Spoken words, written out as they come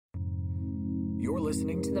You're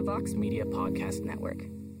listening to the Vox Media Podcast Network.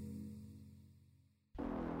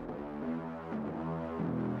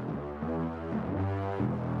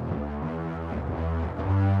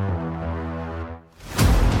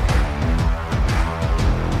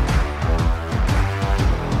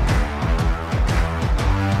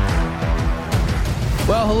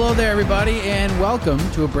 Well, hello there, everybody, and welcome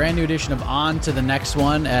to a brand new edition of On to the Next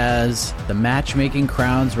One as the matchmaking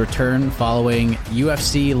crowns return following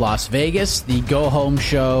UFC Las Vegas, the go-home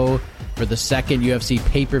show for the second UFC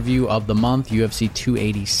pay-per-view of the month, UFC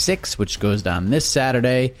 286, which goes down this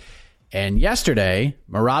Saturday. And yesterday,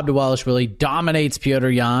 Merab Dvalishvili dominates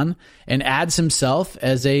Petr Yan and adds himself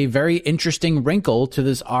as a very interesting wrinkle to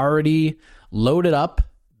this already loaded-up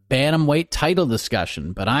bantamweight title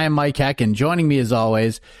discussion. But I am Mike Heck, and joining me as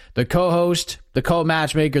always, the co-host, the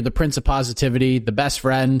co-matchmaker, the Prince of Positivity, the best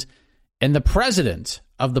friend, and the president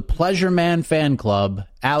of the Pleasure Man fan club,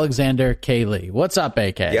 Alexander K. Lee. What's up,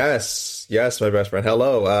 AK? Yes, my best friend.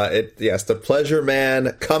 Hello. The Pleasure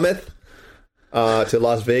Man cometh to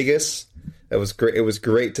Las Vegas. It was great. It was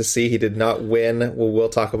great to see. He did not win. We'll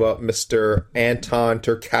talk about Mr. Anton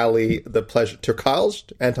Turkalj, the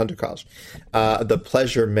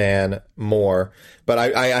Pleasure Man more. But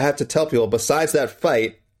I have to tell people, besides that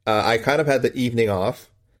fight, I kind of had the evening off,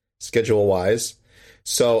 schedule-wise.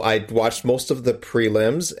 So I watched most of the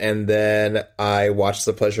prelims, and then I watched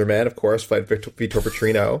the Pleasure Man, of course, fight Vitor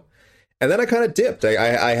Petrino. And then I kind of dipped.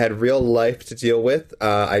 I had real life to deal with.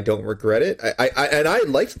 I don't regret it. I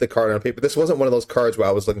liked the card on paper. This wasn't one of those cards where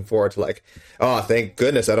I was looking forward to oh, thank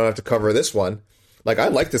goodness I don't have to cover this one. I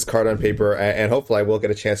like this card on paper, and hopefully I will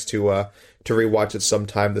get a chance to rewatch it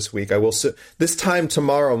sometime this week. I will. This time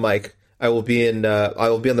tomorrow, Mike, I will be on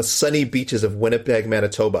the sunny beaches of Winnipeg,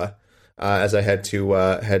 Manitoba, as I head to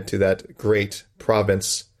that great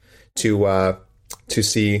province to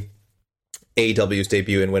see AEW's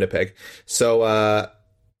debut in Winnipeg. So,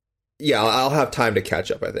 I'll have time to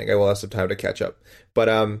catch up, I think. I will have some time to catch up. But,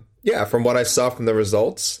 from what I saw from the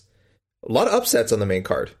results, a lot of upsets on the main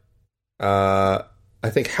card. I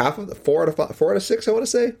think half of the 4 out of 6, I want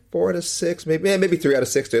to say. 4 out of 6, maybe 3 out of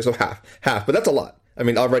 6, too. So half. But that's a lot. I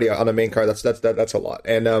mean, already on the main card, that's a lot.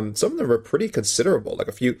 And some of them are pretty considerable. Like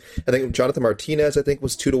a few, I think Jonathan Martinez,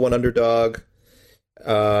 was 2-1 underdog.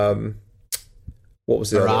 What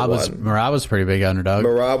was the other one? Merab was pretty big underdog.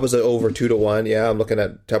 Merab was over 2-1. Yeah, I'm looking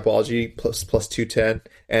at Topology plus 210,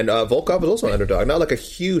 and Volkov was also an underdog. Not like a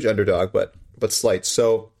huge underdog, but slight.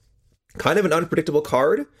 So kind of an unpredictable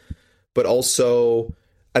card, but also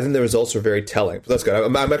I think the results were very telling. But that's good.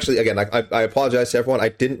 I'm actually, again, I apologize to everyone. I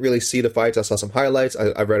didn't really see the fights. I saw some highlights.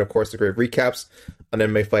 I read, of course, the great recaps on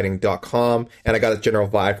MMAfighting.com, and I got a general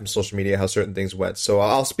vibe from social media how certain things went. So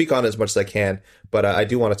I'll speak on it as much as I can, but I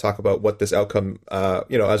do want to talk about what this outcome,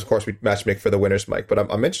 as of course we matchmake for the winners, Mike. But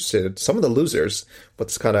I'm interested in some of the losers, what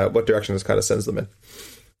direction this kind of sends them in.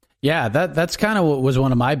 Yeah, that's kind of what was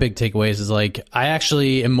one of my big takeaways is I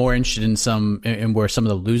actually am more interested in where some of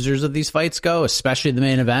the losers of these fights go, especially the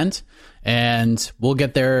main event. And we'll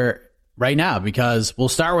get there right now because we'll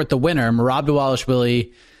start with the winner, Merab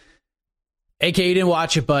Dvalishvili. AK, you didn't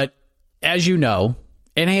watch it, but as you know,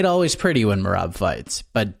 it ain't always pretty when Merab fights.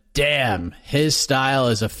 But damn, his style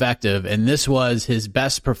is effective. And this was his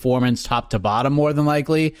best performance top to bottom, more than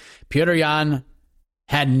likely. Petr Yan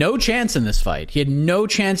had no chance in this fight. He had no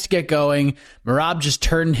chance to get going. Merab just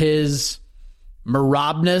turned his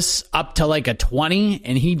Merabness up to a 20,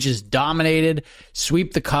 and he just dominated,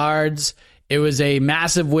 sweep the cards. It was a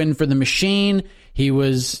massive win for the machine. He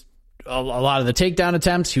was a lot of the takedown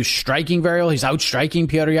attempts. He was striking very well. He's outstriking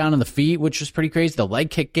Petr Yan on the feet, which was pretty crazy. The leg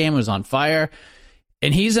kick game was on fire.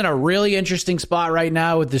 And he's in a really interesting spot right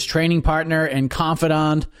now with his training partner and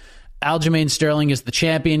confidant. Aljamain Sterling is the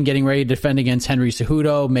champion, getting ready to defend against Henry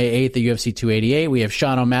Cejudo May 8th at UFC 288. We have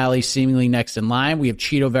Sean O'Malley seemingly next in line. We have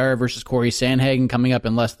Chito Vera versus Corey Sandhagen coming up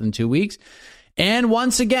in less than 2 weeks. And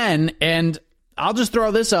once again, and I'll just throw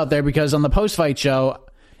this out there because on the post-fight show,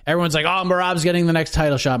 everyone's like, oh, Merab's getting the next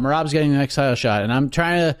title shot. Merab's getting the next title shot. And I'm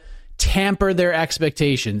trying to tamper their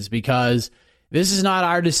expectations because this is not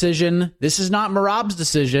our decision. This is not Merab's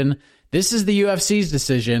decision. This is the UFC's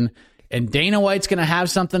decision. And Dana White's going to have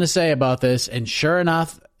something to say about this. And sure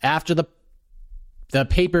enough, after the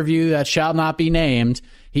pay-per-view that shall not be named,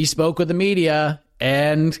 he spoke with the media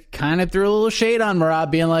and kind of threw a little shade on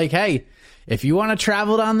Merab, being like, hey, if you want to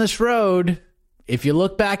travel down this road, if you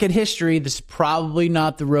look back at history, this is probably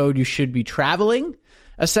not the road you should be traveling,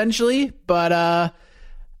 essentially. But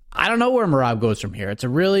I don't know where Merab goes from here. It's a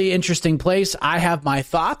really interesting place. I have my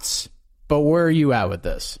thoughts, But where are you at with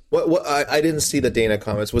this? What I didn't see the Dana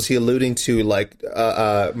comments. Was he alluding to like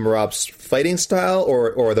Merab's fighting style,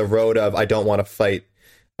 or the road of I don't want to fight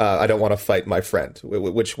my friend?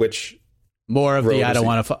 Which more of the I don't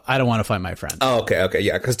want to fight my friend. Oh, okay,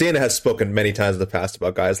 yeah. Because Dana has spoken many times in the past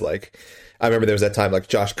about guys like, I remember there was that time like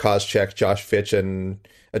Josh Koscheck, John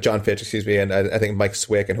Fitch, excuse me, and I think Mike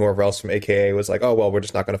Swick and whoever else from AKA was like, oh well, we're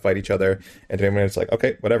just not going to fight each other. And then it's like,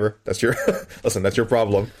 okay, whatever, that's your listen, that's your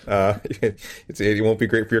problem. It won't be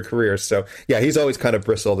great for your career. So yeah, he's always kind of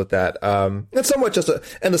bristled at that. It's somewhat just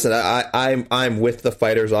and listen, I'm with the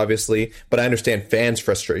fighters obviously, but I understand fans'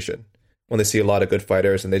 frustration when they see a lot of good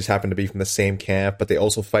fighters and they just happen to be from the same camp, but they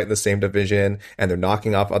also fight in the same division and they're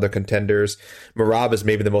knocking off other contenders. Merab is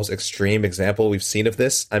maybe the most extreme example we've seen of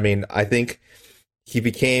this. I mean, I think he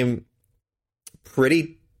became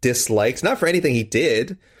pretty disliked, not for anything he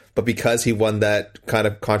did, but because he won that kind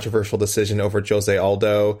of controversial decision over Jose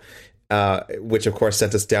Aldo, which of course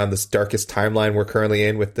sent us down this darkest timeline we're currently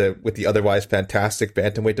in with the otherwise fantastic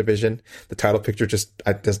bantamweight division. The title picture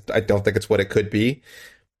I don't think it's what it could be.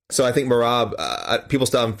 So I think Merab, people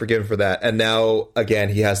still haven't forgiven for that. And now, again,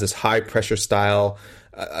 he has this high pressure style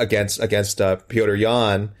against Petr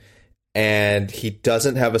Yan. And he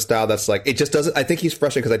doesn't have a style that's like, it just doesn't, I think he's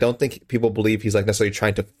frustrated because I don't think people believe he's like necessarily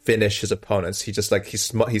trying to finish his opponents. He just like, he's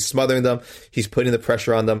smothering them. He's putting the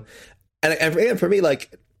pressure on them. And again, for me,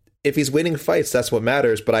 like, if he's winning fights, that's what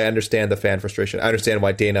matters. But I understand the fan frustration. I understand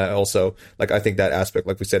why Dana also, like, I think that aspect,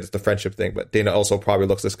 like we said, it's the friendship thing. But Dana also probably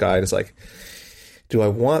looks at this guy and is like, do I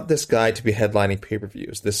want this guy to be headlining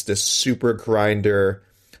pay-per-views? This super grinder.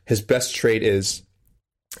 His best trait is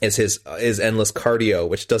his endless cardio,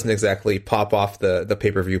 which doesn't exactly pop off the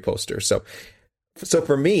pay-per-view poster. So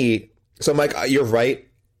for me, Mike, you're right.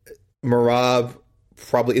 Merab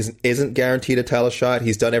probably isn't guaranteed a title shot.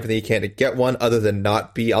 He's done everything he can to get one, other than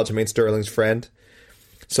not be Aljamain Sterling's friend.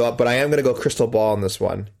 So, but I am going to go crystal ball on this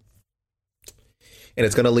one, and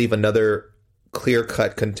it's going to leave another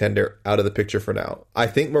clear-cut contender out of the picture for now. I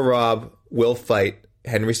think Merab will fight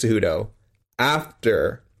Henry Cejudo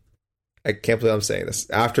after, I can't believe I'm saying this,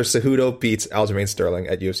 after Cejudo beats Aljamain Sterling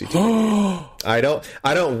at UFC 280.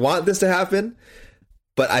 I don't want this to happen,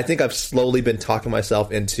 but I think I've slowly been talking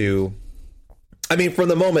myself into, I mean, from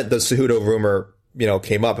the moment the Cejudo rumor,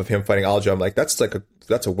 came up of him fighting Aljo, I'm like, that's a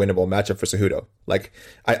winnable matchup for Cejudo. Like,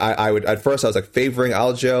 I would, at first I was like favoring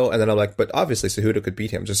Aljo, and then I'm like, but obviously Cejudo could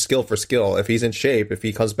beat him, just skill for skill. If he's in shape, if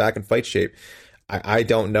he comes back in fight shape, I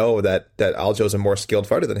don't know that Aljo's a more skilled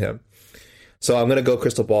fighter than him. So I'm going to go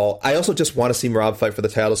crystal ball. I also just want to see Merab fight for the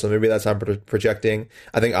title, so maybe that's not projecting.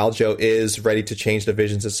 I think Aljo is ready to change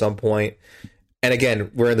divisions at some point. And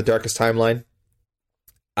again, we're in the darkest timeline.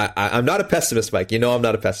 I'm not a pessimist, Mike. I'm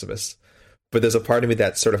not a pessimist. But there's a part of me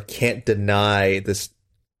that sort of can't deny this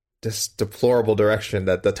deplorable direction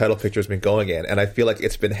that the title picture has been going in. And I feel like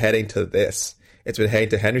it's been heading to this. It's been heading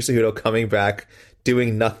to Henry Cejudo coming back,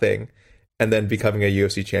 doing nothing, and then becoming a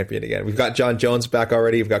UFC champion again. We've got John Jones back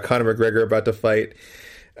already. We've got Conor McGregor about to fight.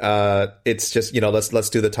 It's just, let's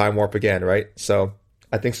do the time warp again, right? So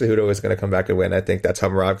I think Cejudo is going to come back and win. I think that's how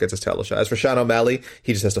Merab gets his title shot. As for Sean O'Malley,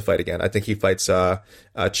 he just has to fight again. I think he fights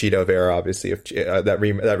Cheeto Vera, obviously, if that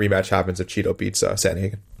rematch happens if Cheeto beats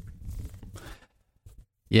Sandhagen.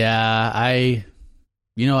 Yeah, I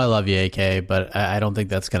love you, AK, but I don't think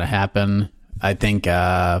that's going to happen. I think,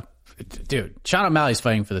 dude, Sean O'Malley's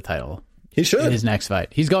fighting for the title. He should. In his next fight.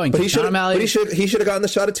 He's going to. Sean O'Malley. But he should have gotten the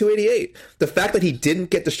shot at 288. The fact that he didn't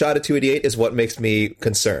get the shot at 288 is what makes me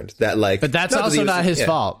concerned. But that's also not his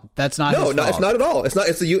fault. That's not his fault. No, it's not at all. It's not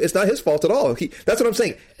his fault at all. That's what I'm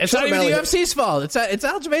saying. It's Sean not even the UFC's fault. It's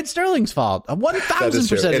Aljamain Sterling's fault.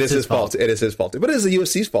 1,000%. It is his fault. It is his fault. But it is the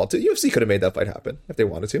UFC's fault too. UFC could have made that fight happen if they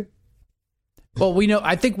wanted to. Well,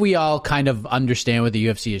 I think we all kind of understand what the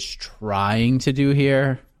UFC is trying to do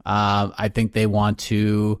here. I think they want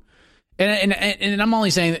to. And I'm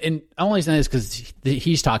only saying this because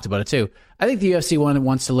he's talked about it too. I think the UFC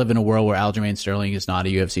wants to live in a world where Aljamain Sterling is not a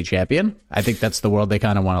UFC champion. I think that's the world they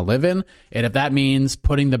kind of want to live in. And if that means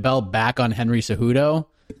putting the belt back on Henry Cejudo,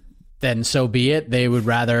 then so be it. They would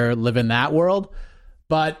rather live in that world.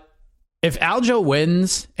 But if Aljo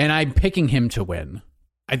wins, and I'm picking him to win,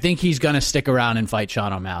 I think he's going to stick around and fight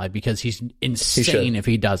Sean O'Malley because he's insane if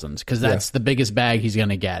he doesn't, because that's the biggest bag he's going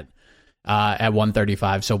to get. At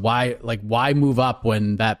 135. So why move up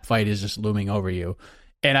when that fight is just looming over you?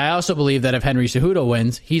 And I also believe that if Henry Cejudo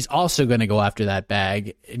wins, he's also going to go after that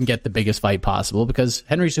bag and get the biggest fight possible, because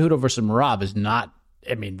Henry Cejudo versus Merab is not,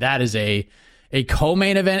 that is a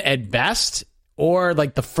co-main event at best, or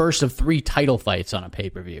like the first of 3 title fights on a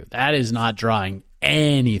pay-per-view. That is not drawing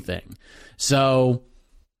anything. So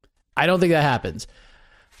I don't think that happens.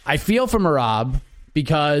 I feel for Merab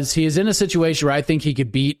because he is in a situation where I think he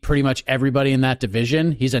could beat pretty much everybody in that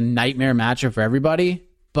division. He's a nightmare matchup for everybody.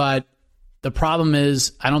 But the problem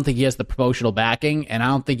is I don't think he has the promotional backing, and I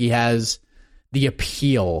don't think he has the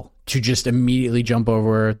appeal to just immediately jump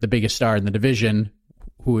over the biggest star in the division,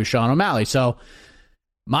 who is Sean O'Malley. So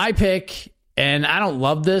my pick, and I don't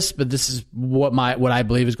love this, but this is what I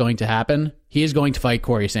believe is going to happen. He is going to fight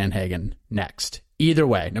Corey Sandhagen next. Either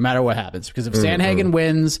way, no matter what happens. Because if Sandhagen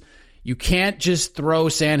wins, you can't just throw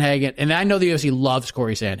Sandhagen. And I know the UFC loves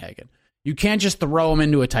Corey Sandhagen. You can't just throw him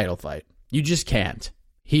into a title fight. You just can't.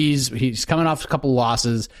 He's coming off a couple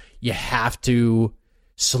losses. You have to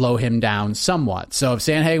slow him down somewhat. So if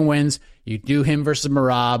Sandhagen wins, you do him versus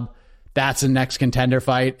Merab. That's the next contender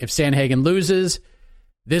fight. If Sandhagen loses,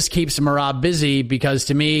 this keeps Merab busy because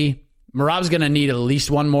to me, Merab's going to need at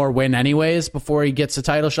least one more win anyways before he gets a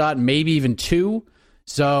title shot, maybe even two.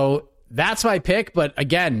 So that's my pick. But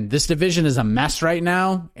again, this division is a mess right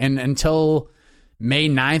now. And until May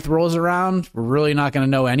 9th rolls around, we're really not going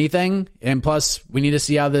to know anything. And plus, we need to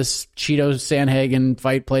see how this Cheeto Sandhagen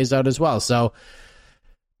fight plays out as well. So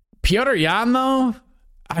Petr Yan, though,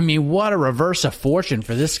 I mean, what a reverse of fortune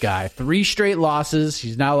for this guy. 3 straight losses.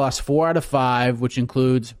 He's now lost 4 out of 5, which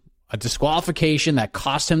includes a disqualification that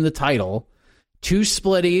cost him the title, 2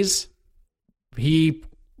 splitties. He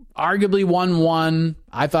arguably won one.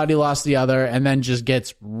 I thought he lost the other, and then just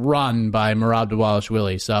gets run by Merab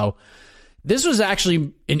Dvalishvili. So this was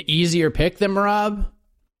actually an easier pick than Merab.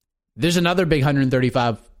 There's another big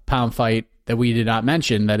 135-pound fight that we did not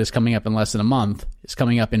mention that is coming up in less than a month. It's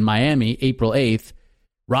coming up in Miami, April 8th.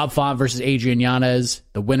 Rob Font versus Adrian Yanez.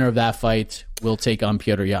 The winner of that fight will take on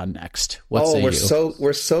Petr Yan next. What say you?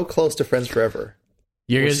 We're so close to friends forever.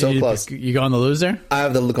 We're so close. You going the loser? I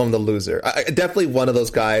have going the loser. Definitely one of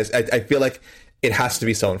those guys. I feel like it has to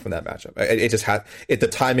be someone from that matchup. It just has. The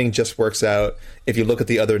timing just works out. If you look at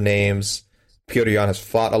the other names, Petr Yan has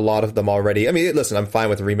fought a lot of them already. I mean, listen, I'm fine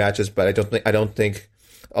with rematches, but I don't think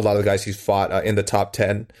a lot of the guys he's fought in the top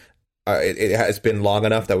 10. It has been long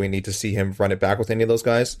enough that we need to see him run it back with any of those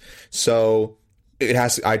guys. So it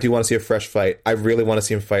has. I do want to see a fresh fight. I really want to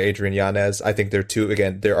see him fight Adrian Yanez. I think they're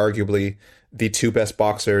arguably the 2 best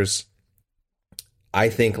boxers. I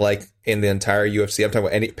think like in the entire UFC. I'm talking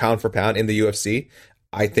about any pound for pound in the UFC.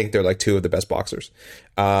 I think they're like 2 of the best boxers.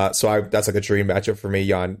 That's like a dream matchup for me.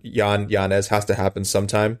 Yanez has to happen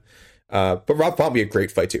sometime. But Rob Font would be a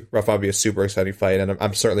great fight too. Rob Font would be a super exciting fight, and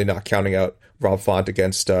I'm certainly not counting out Rob Font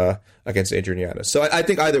against Adrian Yanez. So I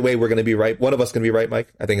think either way we're going to be right. One of us is going to be right,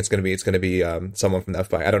 Mike. I think it's going to be someone from that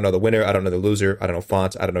fight. I don't know the winner. I don't know the loser. I don't know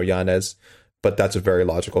Font. I don't know Yanez. But that's a very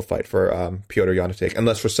logical fight for Petr Yan to take,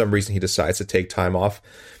 unless for some reason he decides to take time off.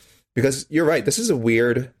 Because you're right. This is a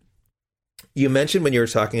weird. You mentioned when you were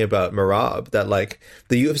talking about Merab that like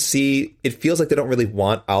the UFC, it feels like they don't really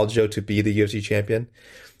want Aljo to be the UFC champion.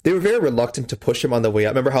 They were very reluctant to push him on the way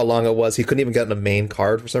up. Remember how long it was? He couldn't even get on a main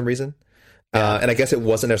card for some reason. And I guess it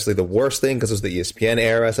wasn't necessarily the worst thing because it was the ESPN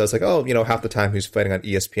era. So I was like, oh, half the time he's fighting on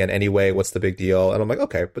ESPN anyway. What's the big deal? And I'm like,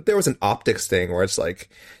 okay. But there was an optics thing where it's like,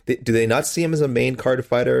 do they not see him as a main card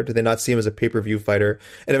fighter? Do they not see him as a pay-per-view fighter?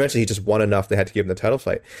 And eventually he just won enough. They had to give him the title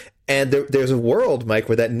fight. And there's a world, Mike,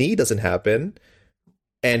 where that knee doesn't happen.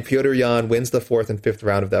 And Petr Yan wins the 4th and 5th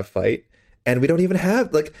round of that fight. And we don't have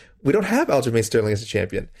Aljamain Sterling as a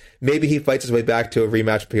champion. Maybe he fights his way back to a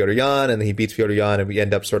rematch with Petr Yan, and then he beats Petr Yan, and we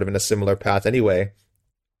end up sort of in a similar path anyway.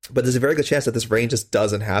 But there's a very good chance that this reign just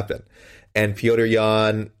doesn't happen. And Petr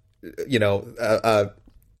Yan,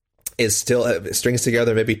 is still strings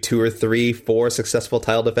together maybe 2 or 3, 4 successful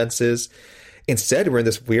title defenses. Instead, we're in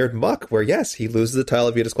this weird muck where, yes, he loses the title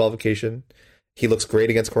via disqualification. He looks great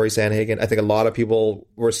against Corey Sandhagen. I think a lot of people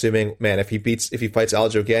were assuming, man, if he fights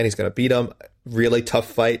Aljo again, he's going to beat him. Really tough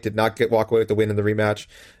fight. Did not walk away with the win in the rematch.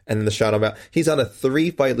 And then the shot him out. He's on a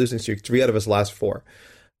 3-fight losing streak, 3 out of his last 4.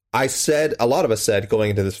 A lot of us said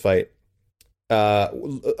going into this fight, 4 out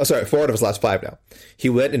of his last 5 now. He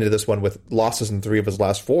went into this one with losses in 3 of his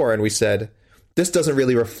last 4, and we said, this doesn't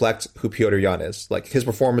really reflect who Petr Yan is. Like his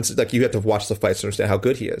performance, like you have to watch the fights to understand how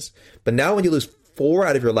good he is. But now when you lose 4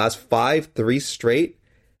 out of your last 5, 3 straight,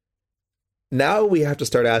 now we have to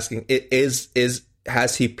start asking,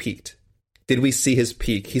 has he peaked? Did we see his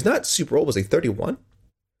peak? He's not super old. Was he 31?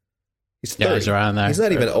 He's 30. Yeah, he's around there. He's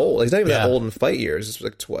not even old. He's not even that old in fight years. It's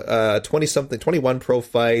like 20-something, 21 pro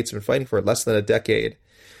fights. Been fighting for less than a decade.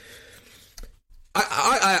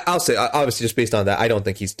 I'll say, obviously, just based on that, I don't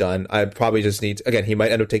think he's done. I probably just need, again, he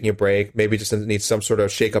might end up taking a break. Maybe just needs some sort of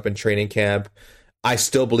shakeup in training camp. I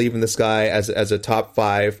still believe in this guy as a top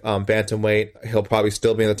 5 bantamweight. He'll probably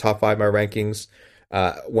still be in the top 5 of my rankings.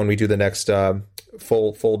 when we do the next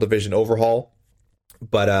full division overhaul.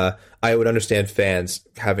 But I would understand fans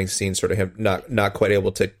having seen sort of him not quite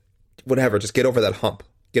able to, whatever, just get over that hump,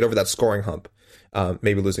 get over that scoring hump,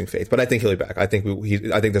 maybe losing faith. But I think he'll be back. I think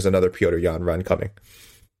I think there's another Petr Yan run coming.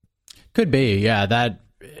 Could be, yeah.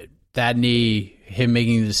 That knee, him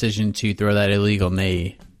making the decision to throw that illegal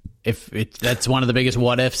knee, that's one of the biggest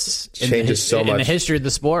what ifs in the history of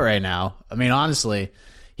the sport right now. I mean, honestly,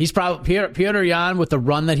 he's probably Petr Yan, with the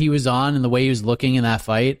run that he was on and the way he was looking in that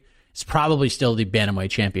fight, is probably still the bantamweight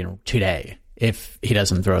champion today if he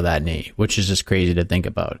doesn't throw that knee, which is just crazy to think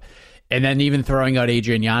about. And then even throwing out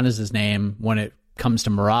Adrian Yanez' name when it comes to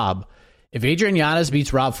Merab, if Adrian Yanez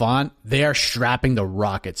beats Rob Font, they are strapping the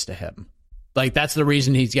rockets to him. Like, that's the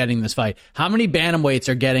reason he's getting this fight. How many bantamweights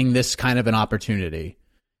are getting this kind of an opportunity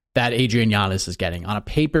that Adrian Yanez is getting on a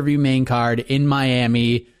pay-per-view main card in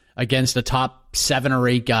Miami against a top 7 or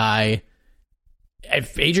 8 guy?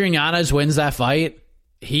 If Adrian Yanez wins that fight,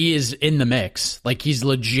 he is in the mix. Like, he's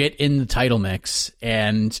legit in the title mix,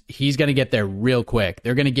 and he's going to get there real quick.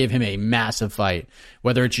 They're going to give him a massive fight,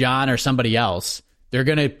 whether it's Jan or somebody else. They're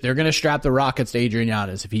gonna strap the rockets to Adrian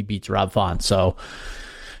Yanez if he beats Rob Font. So,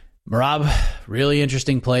 Merab, really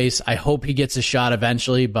interesting place. I hope he gets a shot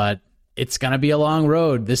eventually, but it's gonna be a long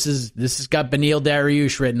road. This has got Beneil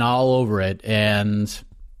Dariush written all over it, and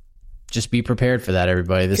just be prepared for that,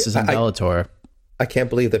 everybody. This isn't Bellator. I can't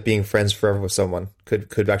believe that being friends forever with someone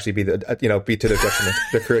could actually be be to their detriment,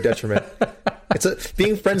 their career detriment.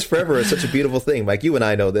 Being friends forever is such a beautiful thing. Like, you and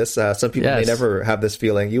I know this. Some people may never have this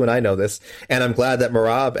feeling. You and I know this, and I'm glad that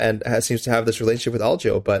Merab seems to have this relationship with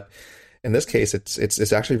Aljo. But in this case,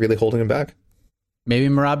 it's actually really holding him back. Maybe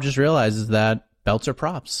Merab just realizes that belts are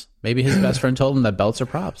props. Maybe his best friend told him that belts are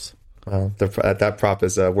props. Well, that prop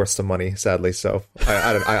is worth some money, sadly. So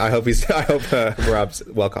I hope Merab's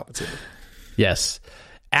well compensated. Yes.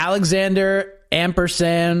 Alexander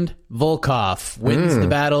ampersand Volkov wins the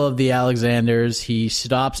Battle of the Alexanders. He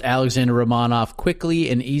stops Alexander Romanov quickly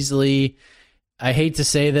and easily. I hate to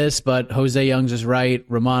say this, but Jose Youngs is right.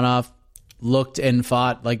 Romanov looked and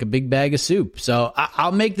fought like a big bag of soup. So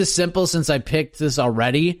I'll make this simple since I picked this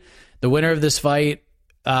already. The winner of this fight,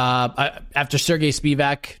 after Sergey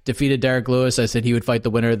Spivak defeated Derek Lewis, I said he would fight the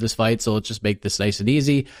winner of this fight. So let's just make this nice and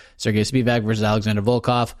easy. Sergey Spivak versus Alexander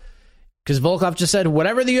Volkov. Because Volkov just said,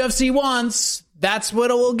 whatever the UFC wants, that's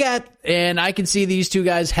what it will get. And I can see these two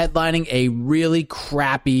guys headlining a really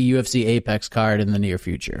crappy UFC Apex card in the near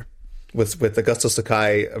future. With Augusto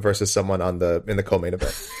Sakai versus someone in the co-main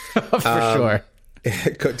event. For sure.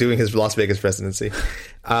 Doing his Las Vegas residency.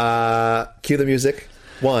 Cue the music.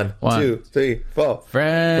 One, 2, 3, 4.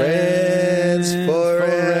 Friends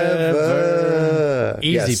forever.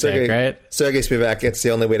 Easy pick, right? Sergey Spivak, it's the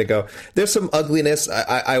only way to go. There's some ugliness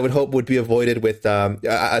I would hope would be avoided with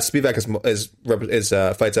Spivak is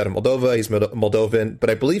fights out of Moldova. He's Moldovan, but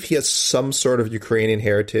I believe he has some sort of Ukrainian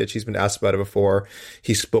heritage. He's been asked about it before.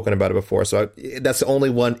 He's spoken about it before. So that's the only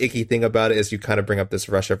one icky thing about it, is you kind of bring up this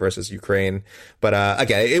Russia versus Ukraine. But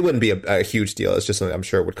again, it wouldn't be a huge deal. It's just something I'm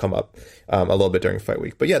sure would come up a little bit during fight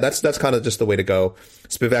week. But yeah, that's kind of just the way to go.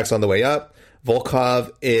 Spivak's on the way up.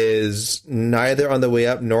 Volkov is neither on the way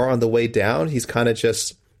up nor on the way down. He's kind of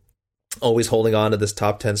just always holding on to this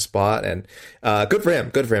top 10 spot, and good for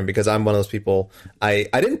him, because I'm one of those people. I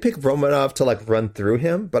didn't pick Romanov to like run through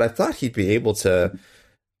him, but I thought he'd be able to.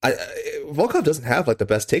 Volkov doesn't have like the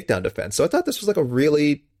best takedown defense, so I thought this was like a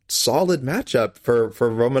really solid matchup for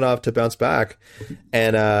Romanov to bounce back,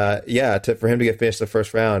 and for him to get finished the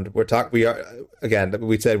first round. We said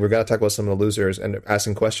we're going to talk about some of the losers and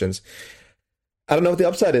asking questions. I don't know what the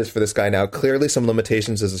upside is for this guy now. Clearly some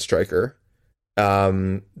limitations as a striker.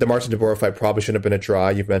 The Marcin Tybura fight probably shouldn't have been a draw.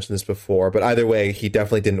 You've mentioned this before, but either way, he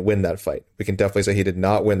definitely didn't win that fight. We can definitely say he did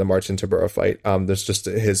not win the Marcin Tybura fight. There's just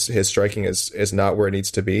his striking is not where it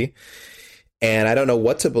needs to be. And I don't know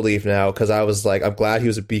what to believe now, because I was like, I'm glad he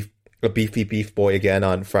was a beefy beef boy again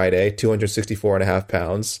on Friday, 264.5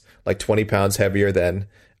 pounds, like 20 pounds heavier than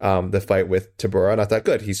the fight with Tybura. And I thought,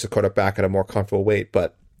 good, he's caught up back at a more comfortable weight,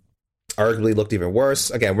 but arguably looked even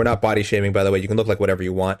worse. Again, we're not body shaming, by the way. You can look like whatever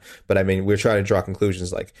you want, but I mean, we're trying to draw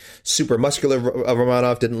conclusions. Like, super muscular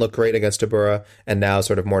Romanov didn't look great against Tybura, and now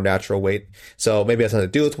sort of more natural weight. So maybe it has nothing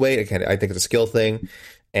to do with weight. Again, I think it's a skill thing,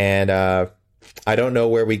 and I don't know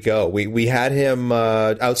where we go. We had him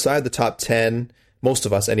outside the top 10, most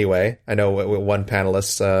of us anyway. I know one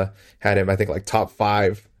panelist had him, I think, like top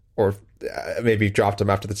 5, or maybe dropped him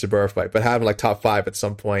after the Tybura fight, but had him like top 5 at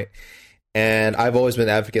some point. And I've always been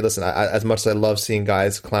an advocate. Listen, as much as I love seeing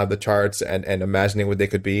guys climb the charts and imagining what they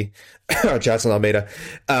could be, or Jackson Almeida,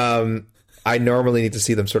 I normally need to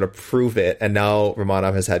see them sort of prove it. And now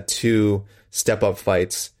Romanov has had 2 step-up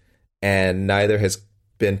fights, and neither has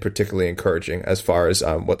been particularly encouraging as far as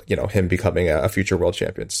him becoming a future world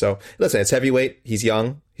champion. So listen, it's heavyweight. He's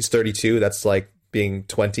young. He's 32. That's like being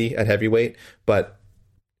 20 at heavyweight. But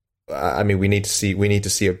I mean, we need to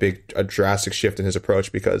see a drastic shift in his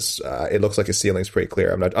approach, because it looks like his ceiling's pretty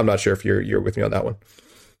clear. I'm not sure if you're with me on that one.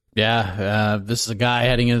 Yeah, this is a guy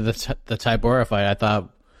heading into the Tybura fight.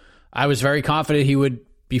 I was very confident he would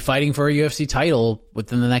be fighting for a UFC title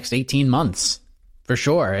within the next 18 months, for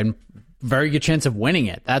sure, and very good chance of winning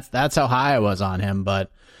it. That's how high I was on him.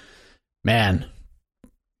 But man,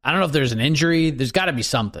 I don't know if there's an injury. There's got to be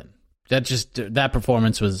something. That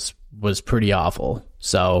performance was pretty awful.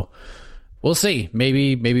 So we'll see.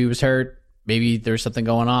 Maybe he was hurt. Maybe there's something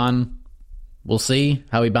going on. We'll see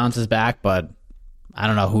how he bounces back. But I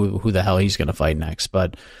don't know who the hell he's going to fight next.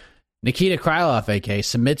 But Nikita Krylov, AK,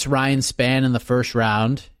 submits Ryan Spann in the first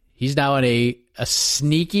round. He's now on a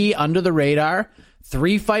sneaky, under-the-radar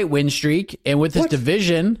 3-fight win streak. And with his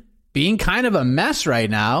division being kind of a mess right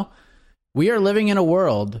now, we are living in a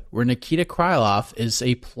world where Nikita Krylov is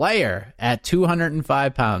a player at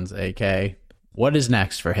 205 pounds, AK. What is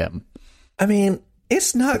next for him? I mean,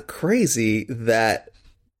 it's not crazy that,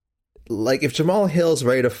 like, if Jamal Hill's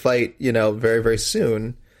ready to fight, very, very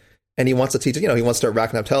soon, and he wants to teach, he wants to start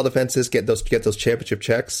racking up title defenses, get those championship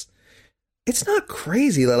checks, it's not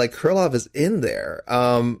crazy that, like, Krylov is in there.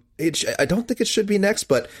 I don't think it should be next,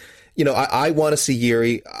 but I want to see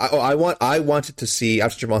Yuri. I wanted to see,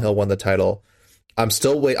 after Jamal Hill won the title. I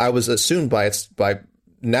was assumed by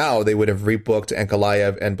now they would have rebooked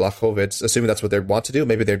Ankalaev and Blachowicz, assuming that's what they want to do.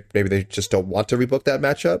 Maybe they just don't want to rebook that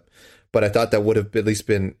matchup. But I thought that would have at least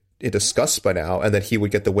been discussed by now, and that he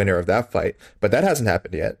would get the winner of that fight. But that hasn't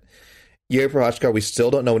happened yet. Yuri Prochazka, we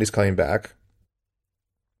still don't know when he's coming back.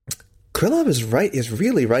 Krylov is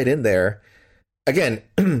really right in there. Again,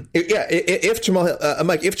 if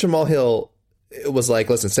Jamal Hill was like,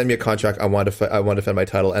 listen, send me a contract, I want to defend my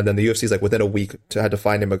title, and then the UFC's like, within a week had to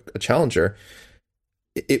find him a challenger,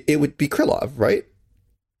 it would be Krylov, right?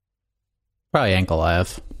 Probably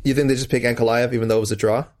Ankalaev. You think they just pick Ankalaev even though it was a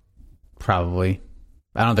draw? Probably.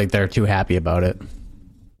 I don't think they're too happy about it.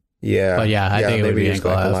 Yeah. But yeah, I think it would be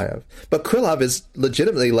Ankalaev. But Krylov is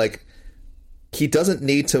legitimately, like, he doesn't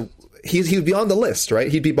need to. He'd be on the list,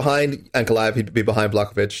 right? He'd be behind Ankalaev, he'd be behind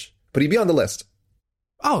Blachowicz, but he'd be on the list.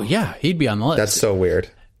 Oh, yeah, he'd be on the list. That's so weird.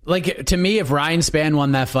 Like, to me, if Ryan Spann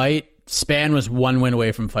won that fight, Spann was 1 win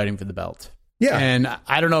away from fighting for the belt. Yeah. And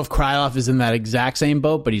I don't know if Krylov is in that exact same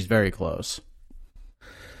boat, but he's very close.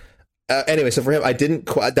 Anyway, so for him,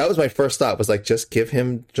 that was my first thought, was like, just give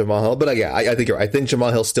him Jamal Hill. But yeah, I think you're right. I think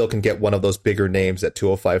Jamal Hill still can get one of those bigger names at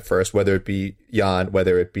 205 first, whether it be Jan,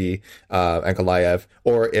 whether it be Ankalaev,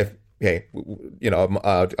 or if, hey,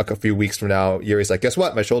 a few weeks from now, Yuri's like, guess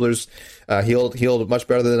what? My shoulders healed much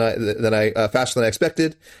better faster than I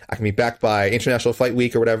expected. I can be back by International Fight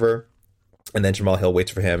Week or whatever. And then Jamal Hill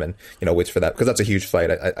waits for him and, waits for that, because that's a huge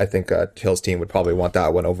fight. I think Hill's team would probably want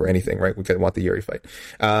that one over anything, right? We could want the Yuri fight.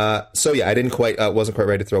 So yeah, I wasn't quite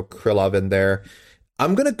ready to throw Krylov in there.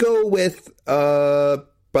 I'm going to go with,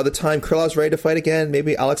 by the time Krylov's ready to fight again,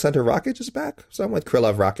 maybe Alexander Rakic is back. So I'm with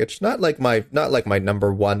Krylov Rakic. Not like my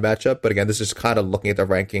number one matchup, but again, this is kind of looking at the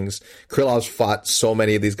rankings. Krylov's fought so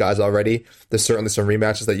many of these guys already. There's certainly some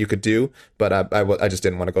rematches that you could do, but I just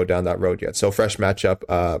didn't want to go down that road yet. So fresh matchup,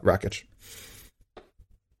 Rakic.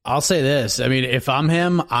 I'll say this. I mean, if I'm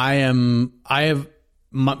him,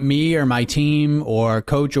 me or my team or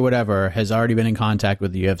coach or whatever has already been in contact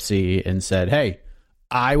with the UFC and said, hey,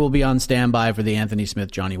 I will be on standby for the Anthony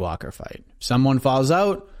Smith-Johnny Walker fight. If someone falls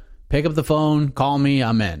out, pick up the phone, call me,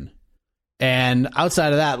 I'm in. And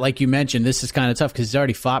outside of that, like you mentioned, this is kind of tough because he's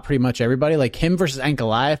already fought pretty much everybody. Like, him versus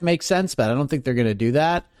Ankalaev makes sense, but I don't think they're going to do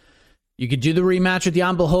that. You could do the rematch with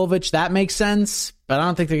Jan Blachowicz. That makes sense, but I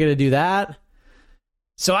don't think they're going to do that.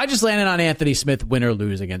 So I just landed on Anthony Smith, win or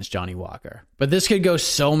lose against Johnny Walker. But this could go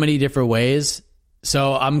so many different ways.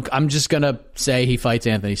 So I'm just going to say he fights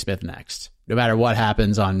Anthony Smith next. No matter what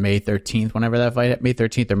happens on May 13th, whenever that fight, May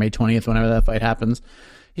 13th or May 20th, whenever that fight happens,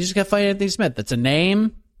 he's just got to fight Anthony Smith. That's a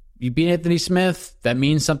name. You beat Anthony Smith. That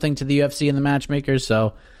means something to the UFC and the matchmakers.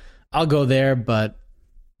 So I'll go there, but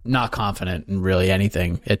not confident in really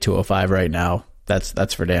anything at 205 right now.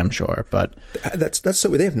 That's for damn sure. But that's so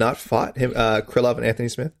weird. They have not fought him, Krylov and Anthony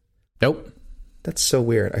Smith. Nope. That's so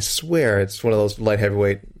weird. I swear it's one of those light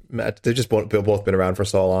heavyweight. They've just both been around for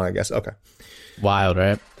so long, I guess. Okay. Wild,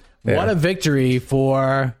 right? Yeah. What a victory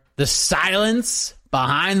for the silence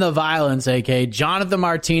behind the violence, AK. Jonathan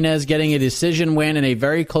Martinez getting a decision win in a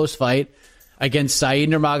very close fight against Said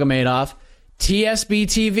Nurmagomedov. TSB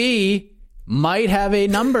TV might have a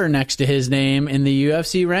number next to his name in the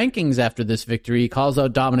UFC rankings after this victory. He calls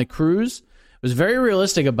out Dominic Cruz. Was very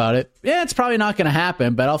realistic about it. Yeah, it's probably not going to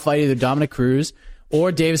happen, but I'll fight either Dominic Cruz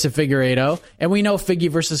or Deiveson Figueiredo. And we know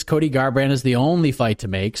Figgy versus Cody Garbrandt is the only fight to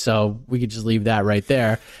make, so we could just leave that right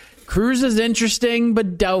there. Cruz is interesting,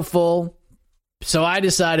 but doubtful. So I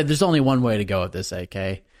decided there's only one way to go with this,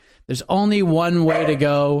 AK. There's only one way to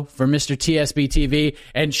go for Mr. TSB TV,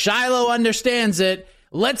 and Shiloh understands it.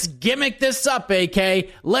 Let's gimmick this up, AK.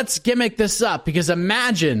 Let's gimmick this up, because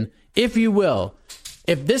imagine, if you will,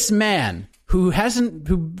 if this man who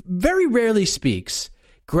very rarely speaks,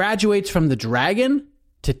 graduates from the Dragon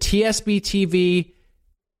to TSB TV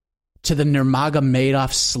to the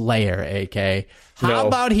Nurmagomedov Slayer, AK. How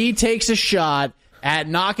about he takes a shot at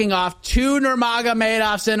knocking off 2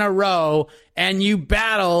 Nurmagomedovs in a row, and you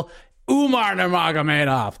battle Umar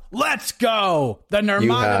Nurmagomedov. Let's go! The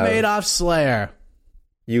Nurmagomedov Slayer.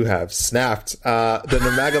 You have snapped. The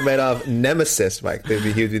Nurmagomedov Nemesis, Mike. He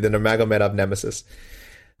would be the Nurmagomedov Nemesis.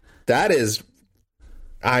 That is,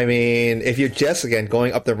 I mean, if you're just, again,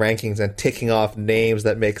 going up the rankings and ticking off names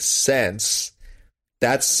that make sense,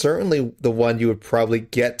 that's certainly the one you would probably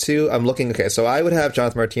get to. I'm looking, okay, so I would have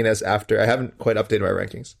Jonathan Martinez after, I haven't quite updated my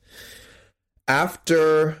rankings.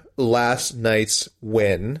 After last night's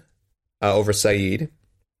win over Saeed,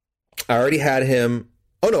 I already had him,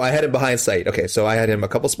 I had him behind Saeed. Okay, so I had him a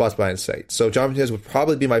couple spots behind Saeed. So Jonathan Martinez would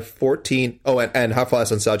probably be my 14. Oh, and Rafael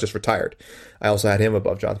Assunção just retired. I also had him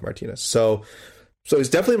above Jonathan Martinez. So he's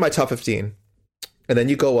definitely in my top 15. And then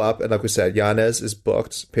you go up, and like we said, Yanez is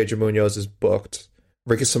booked. Pedro Munoz is booked.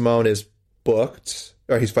 Ricky Simón is booked.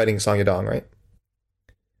 Or he's fighting Song Yadong, right?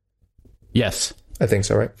 Yes. I think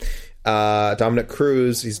so, right? Dominic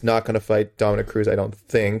Cruz, he's not going to fight Dominic Cruz, I don't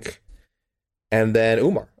think. And then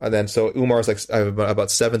Umar. And then, so Umar's like about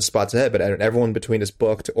 7 spots ahead, but everyone between is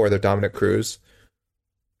booked or they're Dominic Cruz.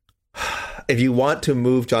 If you want to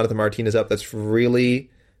move Jonathan Martinez up, that's really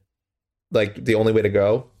like the only way to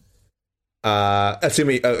go.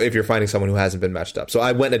 Assuming if you're finding someone who hasn't been matched up. So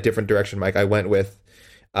I went a different direction, Mike. I went with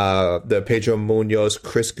the Pedro Munoz,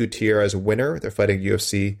 Chris Gutierrez winner. They're fighting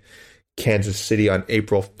UFC Kansas City on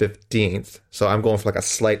April 15th. So I'm going for like a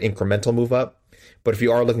slight incremental move up. But if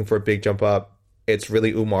you are looking for a big jump up, it's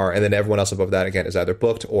really Umar. And then everyone else above that, again, is either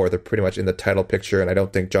booked or they're pretty much in the title picture. And I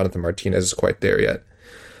don't think Jonathan Martinez is quite there yet.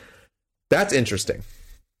 That's interesting.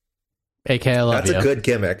 AK, I love That's a good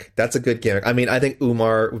gimmick. That's a good gimmick. I mean, I think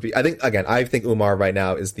Umar would be... I think Umar right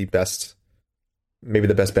now is the best... Maybe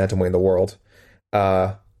the best bantamweight in the world.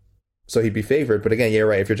 So he'd be favored. But again, you're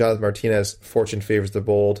right. If you're Jonathan Martinez, fortune favors the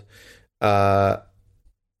bold. The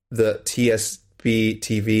TSB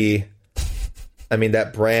TV... I mean,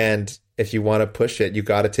 that brand, if you want to push it, you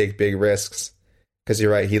got to take big risks. Because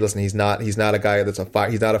you're right. He's not a guy that's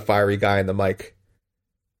he's not a fiery guy in the mic.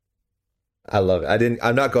 I love it.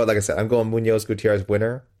 I'm not going, like I said, I'm going Munoz Gutierrez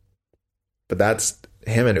winner. But that's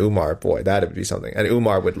him and Umar. Boy, that'd be something. And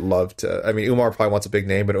Umar would love to. I mean, Umar probably wants a big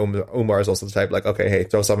name, but Umar is also the type like, okay, hey,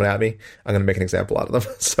 throw someone at me. I'm going to make an example out of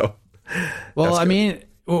them. So, well, I mean,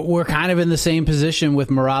 we're kind of in the same position with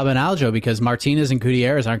Merab and Aljo because Martinez and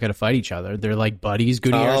Gutierrez aren't going to fight each other. They're like buddies.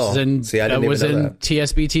 Gutierrez was in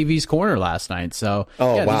TSB TV's corner last night. So,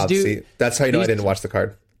 wow. See, that's how you know I didn't watch the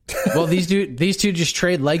card. Well, these two just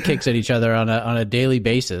trade leg kicks at each other on a daily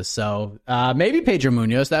basis. So maybe Pedro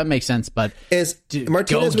Munoz, that makes sense. But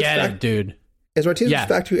Martinez go get it, dude. Is Martinez with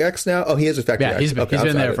Factory X now? Oh, he is with Factory X. He's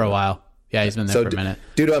been there for a while. Yeah, he's been there for a minute.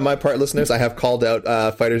 Due to on my part, listeners, I have called out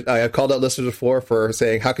fighters. I have called out listeners before for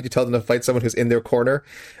saying, "How could you tell them to fight someone who's in their corner?"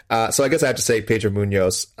 So I guess I have to say Pedro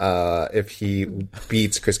Munoz if he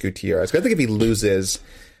beats Chris Gutierrez. I think if he loses,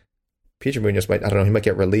 Pedro Munoz might. I don't know. He might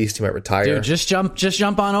get released. He might retire. Dude, just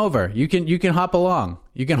jump on over. You can hop along.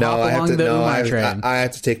 You can hop along the Umar train. I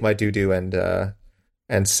have to take my doo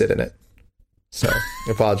and sit in it. So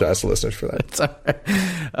I apologize to listeners for that. It's all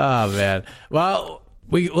right. Oh man. Well.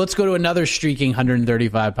 Let's go to another streaking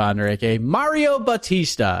 135-pounder, aka Mario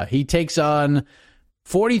Bautista. He takes on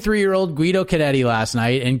 43-year-old Guido Canetti last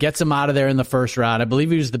night and gets him out of there in the first round. I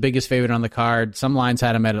believe he was the biggest favorite on the card. Some lines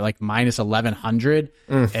had him at like minus 1,100,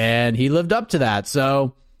 and he lived up to that.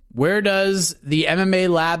 So where does the MMA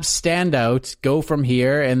Labs standout go from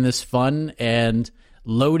here in this fun and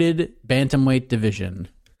loaded bantamweight division?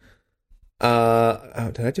 Did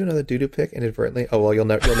I do another doo-doo pick inadvertently? Oh well, you'll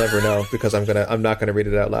never know because I'm not gonna read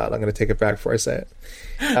it out loud. I'm gonna take it back before I say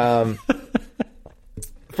it.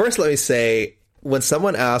 First, let me say when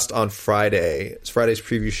someone asked on Friday's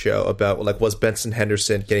preview show about like was Benson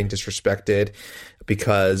Henderson getting disrespected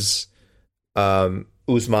because Usman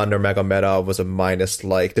Usman Nurmagomedov was a minus,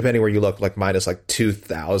 like, depending where you look, like minus like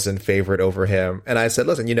 2,000 favorite over him. And I said,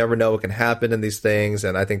 listen, you never know what can happen in these things.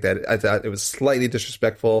 And I thought it was slightly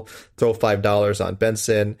disrespectful. Throw $5 on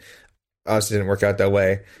Benson. Obviously didn't work out that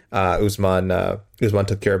way. Usman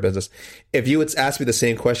took care of business. If you would ask me the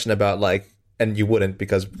same question about, like, and you wouldn't,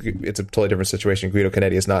 because it's a totally different situation. Guido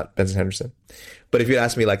Canetti is not Benson Henderson. But if you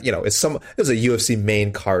ask me, like, it was a UFC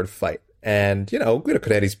main card fight. And, Guido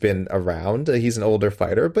Canetti's been around. He's an older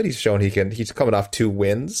fighter, but he's shown he's coming off 2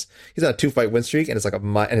 wins. He's on a 2-fight win streak, and it's like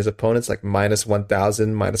and his opponent's like minus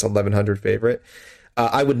 1,000, minus 1,100 favorite.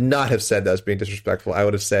 I would not have said that as being disrespectful. I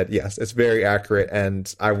would have said, yes, it's very accurate,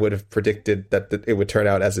 and I would have predicted that it would turn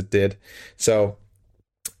out as it did. So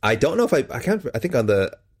I don't know if I think on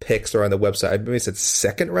the picks or on the website, I maybe said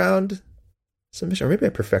second round submission, or maybe I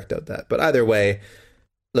perfected that. But either way,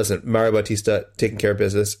 listen, Mario Bautista taking care of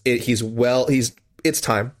business. It's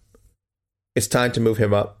time. It's time to move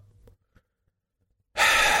him up.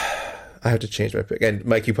 I have to change my pick. And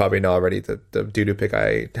Mike, you probably know already the doo-doo pick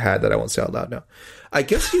I had that I won't say out loud now. I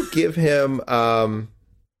guess you give him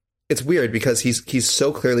it's weird because he's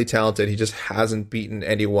so clearly talented. He just hasn't beaten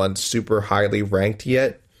anyone super highly ranked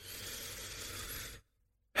yet.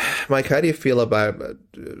 Mike, how do you feel about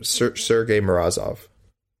Sergey Morozov?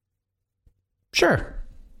 Sure.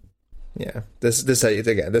 Yeah, this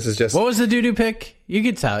is just... What was the doo-doo pick? You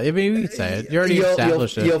could tell. I mean, you could say it. You already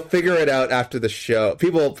established it. You'll figure it out after the show.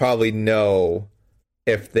 People probably know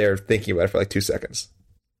if they're thinking about it for like 2 seconds.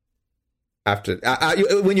 After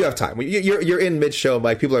when you have time. You're in mid-show,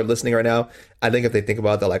 Mike. People are listening right now. I think if they think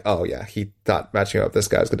about it, they're like, oh, yeah, he thought matching up with this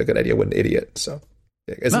guy was a good idea. What an idiot. So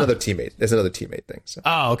it's another teammate. It's another teammate thing. So.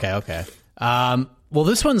 Oh, okay. Well,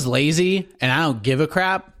 this one's lazy, and I don't give a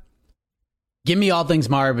crap. Give me all things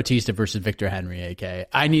Mario Bautista versus Victor Henry, AK.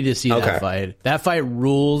 I need to see that fight. That fight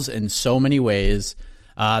rules in so many ways.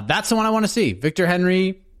 That's the one I want to see. Victor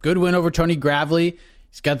Henry, good win over Tony Gravely.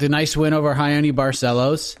 He's got the nice win over Raoni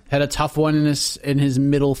Barcelos. Had a tough one in his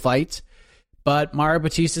middle fight. But Mario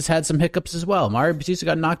Bautista's had some hiccups as well. Mario Bautista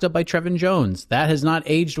got knocked up by Trevin Jones. That has not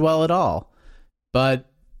aged well at all. But,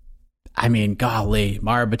 I mean, golly,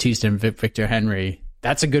 Mario Bautista and Victor Henry,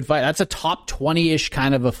 that's a good fight. That's a top 20-ish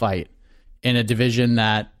kind of a fight in a division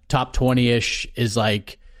that top 20-ish is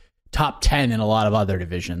like top 10 in a lot of other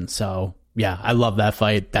divisions. So, yeah, I love that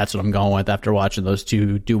fight. That's what I'm going with after watching those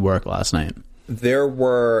two do work last night. There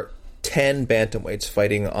were 10 bantamweights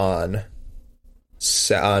fighting on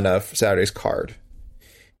Saturday's card.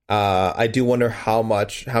 I do wonder how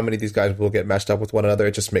many of these guys will get matched up with one another.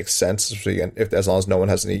 It just makes sense, as long as no one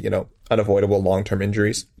has any, unavoidable long-term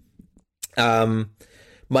injuries.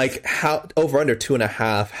 Mike, over under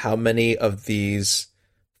 2.5, how many of these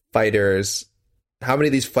fights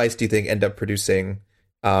do you think end up producing,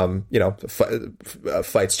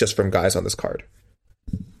 fights just from guys on this card?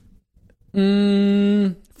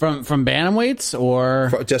 From bantamweights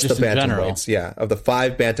or just the bantamweights? Yeah, of the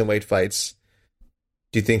 5 bantamweight fights,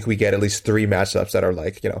 do you think we get at least 3 matchups that are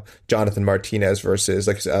like, Jonathan Martinez versus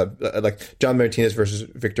like John Martinez versus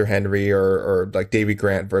Victor Henry, or like Davey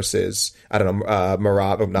Grant versus, I don't know, not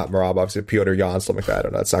Marab, obviously Piotr Jan, something like that. I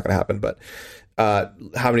don't know. It's not going to happen. But how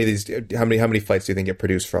many fights do you think get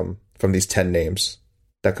produced from these 10 names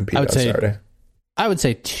that compete on Saturday? I would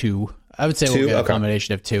say 2. I would say we'll get a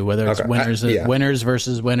combination of 2, whether it's winners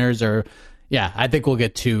versus winners, or I think we'll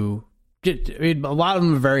get 2. I mean, a lot of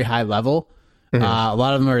them are very high level. Mm-hmm. A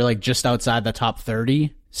lot of them are like just outside the top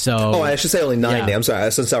 30. So, I should say only 9 names. I'm sorry,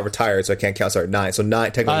 Since I'm retired, so I can't count. Sorry, 9. So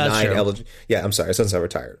 9, technically 9 eligible. Yeah, I'm sorry, Since I'm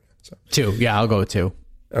retired. So. 2. Yeah, I'll go with 2.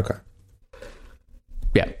 Okay.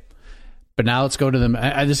 Yeah, but now let's go to them.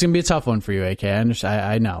 This is gonna be a tough one for you, AK.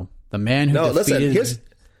 I know the man who defeated. Listen,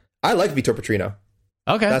 I like Vitor Petrino.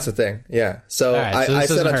 Okay, that's the thing. Yeah. So, I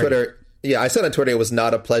said on Twitter. Yeah, I said on Twitter it was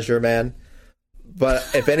not a pleasure man, but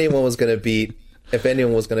if anyone was going to beat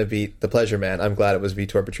the pleasure man, I'm glad it was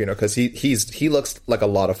Vitor Petrino, because he looks like a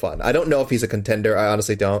lot of fun. I don't know if he's a contender. I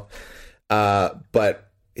honestly don't.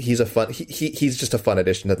 But he's he's just a fun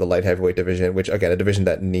addition to the light heavyweight division, which, again, a division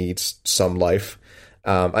that needs some life.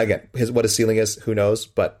 Again, what his ceiling is, who knows?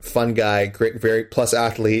 But fun guy, great, very plus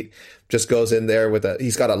athlete. Just goes in there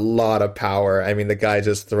he's got a lot of power. I mean, the guy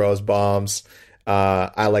just throws bombs.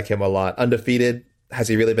 I like him a lot. Undefeated. Has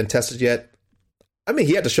he really been tested yet? I mean,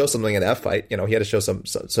 he had to show something in that fight. He had to show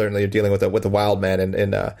certainly dealing with the wild man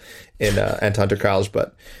in Anton Turkalj.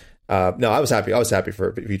 But no, I was happy. I was happy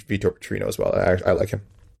for Vitor Petrino as well. I like him.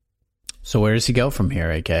 So where does he go from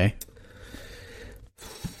here, AK?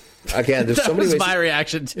 Again, there's so many ways. My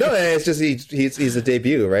reaction too. No, it's just he's a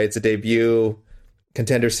debut, right? It's a debut.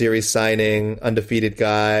 Contender Series signing, undefeated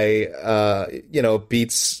guy,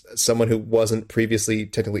 beats someone who wasn't previously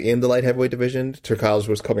technically in the light heavyweight division. Turkalj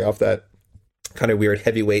was coming off that kind of weird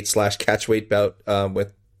heavyweight / catchweight bout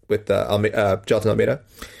with Jailton Almeida.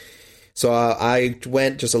 So I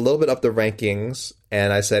went just a little bit up the rankings,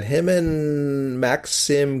 and I said him and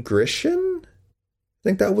Maxim Grishin. I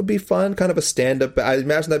think that would be fun. Kind of a stand-up. I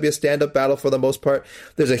imagine that'd be a stand-up battle for the most part.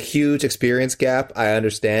 There's a huge experience gap. I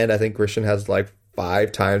understand. I think Grishin has like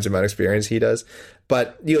 5 times the amount of experience he does.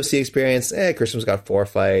 But UFC experience, Grishin's got 4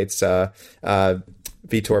 fights. Vitor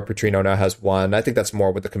Petrino now has 1. I think that's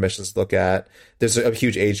more what the commissions look at. There's a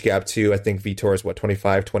huge age gap, too. I think Vitor is,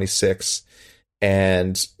 25, 26,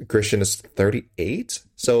 and Grishin is 38.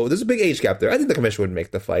 So there's a big age gap there. I think the commission would make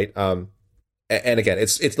the fight. And again,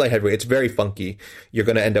 it's light heavyweight. It's very funky. You're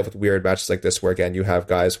going to end up with weird matches like this where, again, you have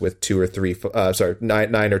guys with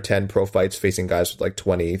 9 or 10 pro fights facing guys with like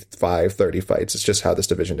 25, 30 fights. It's just how this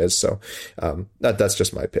division is. So that's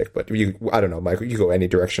just my pick. But I don't know, Michael, you go any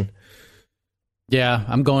direction. Yeah,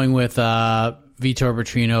 I'm going with Vitor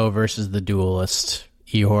Petrino versus the duelist,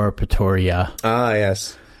 Ihor Pretoria. Ah,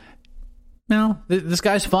 yes. No, this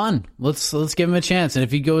guy's fun. Let's give him a chance. And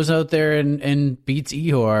if he goes out there and beats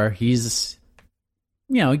Ihor, he's...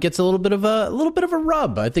 he gets a little bit of a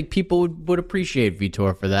rub. I think people would appreciate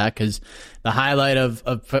Vitor for that, because the highlight of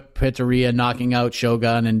Pretoria knocking out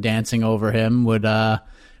Shogun and dancing over him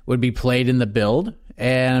would be played in the build,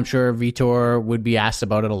 and I'm sure Vitor would be asked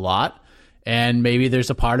about it a lot. And maybe there's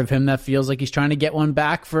a part of him that feels like he's trying to get one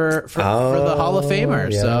back for the Hall of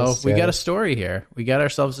Famer. Yes, so we got a story here. We got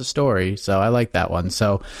ourselves a story. So I like that one.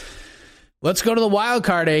 So let's go to the wild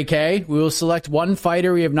card, AK. We will select one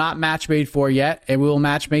fighter we have not match made for yet, and we will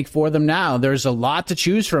match make for them now. There's a lot to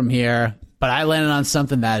choose from here, but I landed on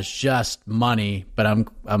something that is just money. But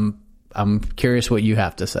I'm curious what you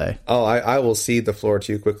have to say. Oh, I will cede the floor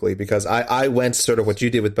to you quickly, because I went sort of what you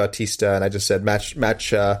did with Bautista, and I just said match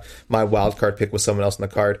my wild card pick with someone else on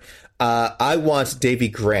the card. I want Davy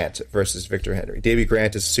Grant versus Victor Henry. Davy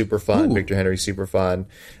Grant is super fun. Ooh. Victor Henry's super fun.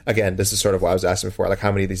 Again, this is sort of what I was asking before. Like,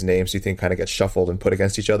 how many of these names do you think kind of get shuffled and put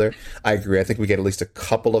against each other? I agree. I think we get at least a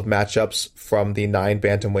couple of matchups from the 9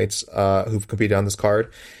 bantamweights who've competed on this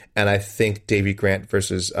card. And I think Davy Grant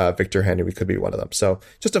versus Victor Henry could be one of them. So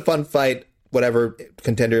just a fun fight, whatever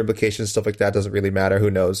contender implications, stuff like that doesn't really matter. Who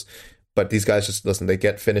knows? But these guys just, listen, they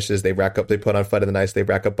get finishes, they rack up, they put on Fight of the Nights, they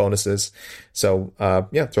rack up bonuses. So, throw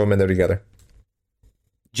them in there together.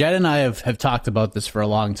 Jed and I have talked about this for a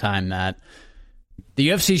long time, that the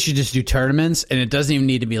UFC should just do tournaments, and it doesn't even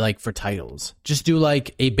need to be like for titles. Just do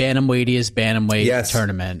like a bantamweight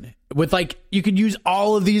tournament. With like, you could use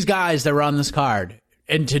all of these guys that were on this card,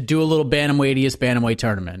 and to do a little bantamweight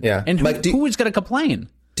tournament. Yeah. And who is going to complain?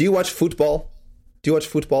 Do you watch football?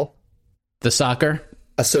 The soccer?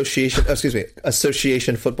 Association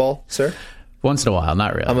football, sir? Once in a while,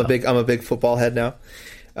 not really. I'm a big football head now,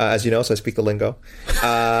 as you know, so I speak the lingo.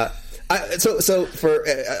 I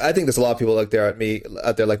think there's a lot of people out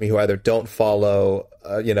there like me who either don't follow,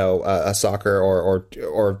 a soccer or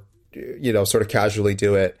sort of casually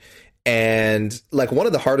do it. And like, one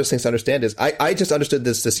of the hardest things to understand is I just understood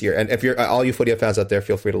this year. And if you're all you footy fans out there,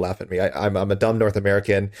 feel free to laugh at me. I'm a dumb North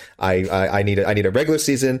American. I need a regular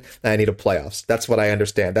season and I need a playoffs. That's what I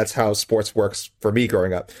understand. That's how sports works for me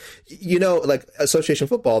growing up. Like association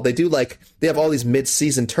football, they have all these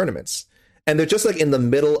mid-season tournaments. And they're just like in the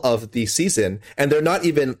middle of the season, and they're not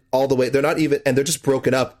even all the way. And they're just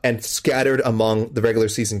broken up and scattered among the regular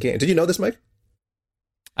season games. Did you know this, Mike?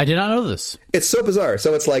 I did not know this. It's so bizarre.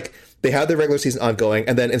 So it's like they have their regular season ongoing,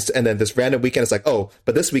 and then this random weekend it's like, oh,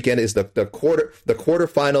 but this weekend is the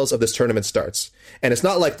quarterfinals of this tournament starts, and it's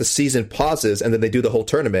not like the season pauses and then they do the whole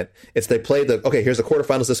tournament. It's they play here's the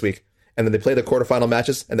quarterfinals this week, and then they play the quarterfinal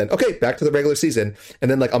matches, and then back to the regular season, and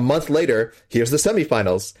then like a month later here's the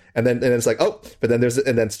semifinals, and then it's like, oh, but then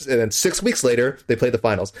and then 6 weeks later they play the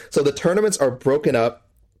finals. So the tournaments are broken up.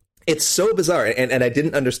 It's so bizarre, and I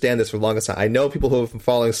didn't understand this for the longest time. I know people who have been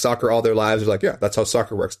following soccer all their lives are like, yeah, that's how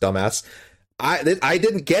soccer works, dumbass. I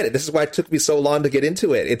didn't get it. This is why it took me so long to get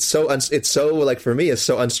into it. It's so like, for me, it's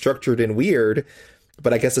so unstructured and weird.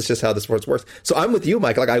 But I guess it's just how the sports works. So I'm with you,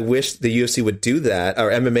 Mike. Like, I wish the UFC would do that,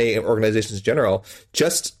 or MMA organizations in general.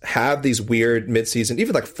 Just have these weird mid-season,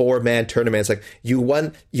 even like 4-man tournaments. Like, you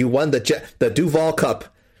won the Duval Cup.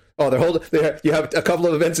 Oh, you have a couple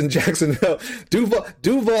of events in Jacksonville.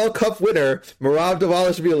 Duval Cup winner Merab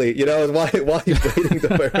Dvalishvili. While he's waiting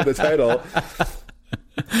for the title.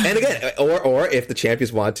 And again, or if the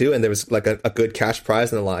champions want to, and there was like a good cash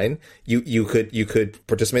prize in the line, you could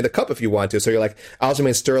participate in the cup if you want to. So you're like,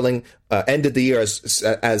 Aljamain Sterling ended the year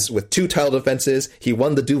as with 2 title defenses. He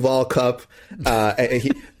won the Duval Cup.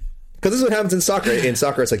 Because this is what happens in soccer. In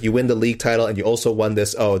soccer, it's like you win the league title and you also won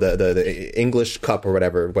this, the English Cup or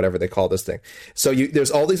whatever they call this thing. So there's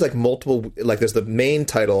all these like multiple, like there's the main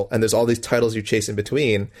title and there's all these titles you chase in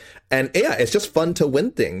between. And yeah, it's just fun to win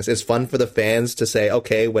things. It's fun for the fans to say,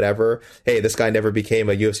 okay, whatever. Hey, this guy never became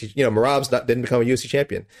a UFC, Merab's didn't become a UFC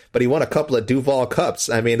champion, but he won a couple of Duval Cups.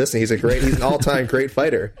 I mean, listen, he's an all-time great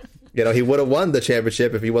fighter. He would have won the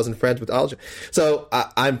championship if he wasn't friends with Aljamain. So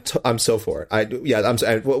I'm so for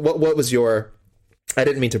it. What was your? I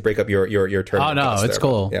didn't mean to break up your tournament. Oh no, it's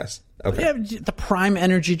cool. Yes. Okay. Yeah, the Prime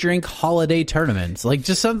Energy Drink holiday tournaments, like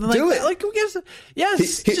just something like that. Like who gives?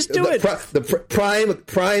 Yes, just do it. The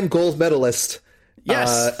prime gold medalist.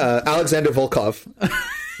 Yes, Alexander Volkov.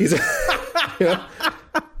 He's.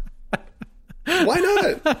 Why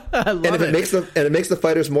not? And if it makes the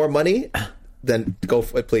fighters more money, then go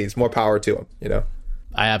for it, please. More power to him.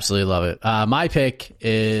 I absolutely love it. My pick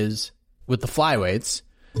is with the flyweights,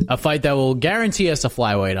 a fight that will guarantee us a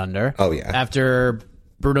flyweight under. Oh yeah. After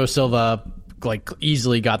Bruno Silva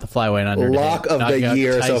easily got the flyweight under. Lock of the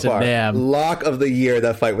year so far. Dam. Lock of the year.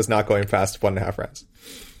 That fight was not going past 1.5 rounds.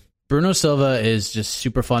 Bruno Silva is just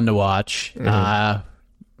super fun to watch.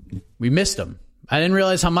 Mm-hmm. We missed him. I didn't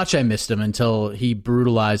realize how much I missed him until he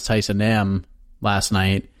brutalized Tyson Nam last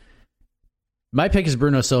night. My pick is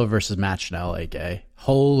Bruno Silva versus Matt Schnell, AK.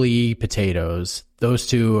 Holy potatoes. Those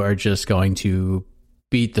two are just going to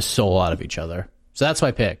beat the soul out of each other. So that's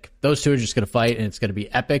my pick. Those two are just going to fight, and it's going to be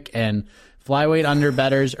epic, and flyweight under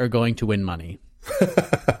bettors are going to win money. So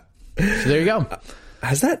there you go.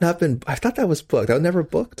 Has that not been... I thought that was booked. That was never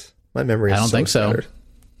booked? My memory is I don't think so. Scattered.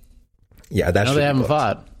 Yeah, that should be booked. No, they haven't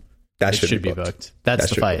fought. That should be booked. That's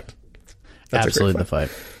the fight. That's absolutely the fight.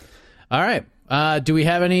 All right. Do we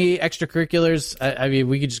have any extracurriculars? I mean,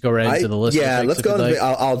 we could just go right into the list. Yeah, let's go.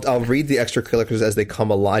 I'll read the extracurriculars as they come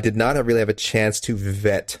along. I did not really have a chance to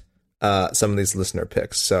vet some of these listener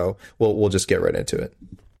picks, so we'll just get right into it.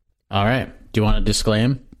 All right. Do you want to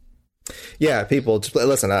disclaim? Yeah, people, just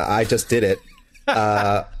listen. I just did it.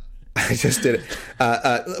 I just did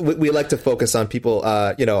it. We like to focus on people,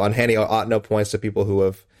 on handing out no points to people who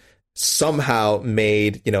have somehow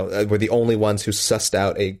made, we're the only ones who sussed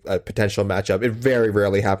out a potential matchup. It very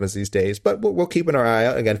rarely happens these days, but we're keeping our eye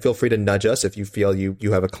out. Again, feel free to nudge us if you feel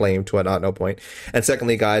you have a claim to an no point. And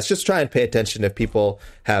secondly, guys, just try and pay attention if people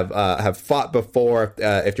have fought before.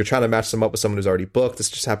 If you're trying to match them up with someone who's already booked, this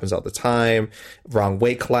just happens all the time. Wrong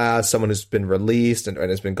weight class, someone who's been released and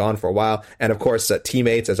has been gone for a while. And of course,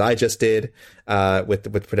 teammates, as I just did, with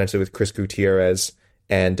potentially with Chris Gutierrez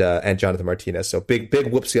and Jonathan Martinez. So big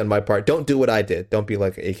whoopsie on my part. Don't do what I did. Don't be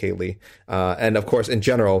like AK Lee. And of course, in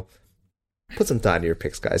general, put some thought into your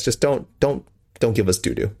picks, guys. Just don't give us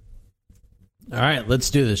doo-doo. All right, let's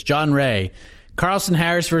do this. John Ray, Carlson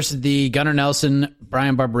Harris versus the Gunnar Nelson,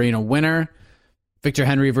 Brian Barberino winner. Victor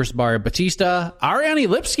Henry versus Mario Batista. Ariane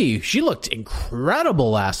Lipski, she looked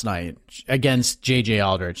incredible last night against JJ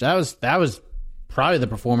Aldrich. That was probably the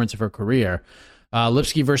performance of her career.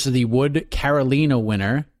 Lipski versus the Wood Carolina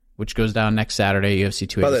winner, which goes down next Saturday, UFC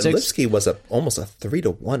 286. But Lipski was almost a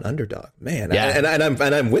 3-1 underdog, man. Yeah.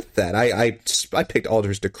 And I'm with that. I picked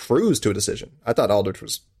Aldrich to cruise to a decision. I thought Aldrich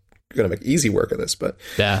was going to make easy work of this, but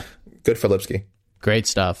yeah, good for Lipski. Great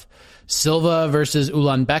stuff. Silva versus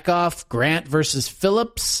Ulanbekov, Grant versus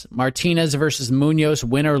Phillips, Martinez versus Munoz,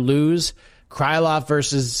 win or lose. Krylov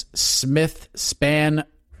versus Smith Span.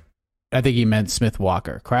 I think he meant Smith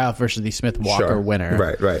Walker. Krylov versus the Smith Walker winner.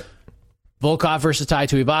 Right. Volkov versus Tai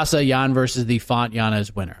Tuivasa. Jan versus the Font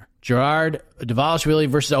Yanez winner. Gerard Dvalishvili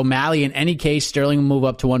versus O'Malley. In any case, Sterling will move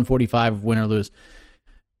up to 145, win or lose.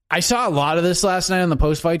 I saw a lot of this last night on the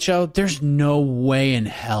post-fight show. There's no way in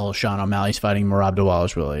hell Sean O'Malley's fighting Merab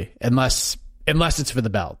Dvalishvili unless it's for the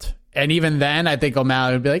belt. And even then, I think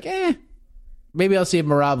O'Malley would be like, maybe I'll see if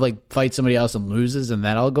Merab fights somebody else and loses, and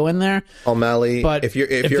then I'll go in there. O'Malley, but if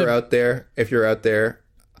you're out there,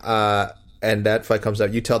 and that fight comes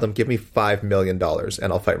out, you tell them, give me $5 million,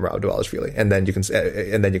 and I'll fight Merab Dvalishvili, and then you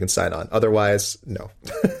can sign on. Otherwise, no,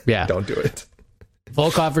 yeah, don't do it.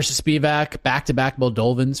 Volkov versus Spivak, back-to-back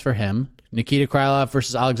Moldovans for him. Nikita Krylov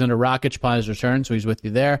versus Alexander Rakic upon his return, so he's with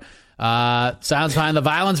you there. Sounds Behind the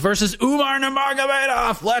Violence versus Umar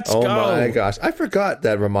Nurmagomedov. Let's go. Oh my gosh. I forgot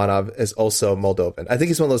that Romanov is also Moldovan. I think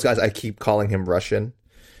he's one of those guys, I keep calling him Russian.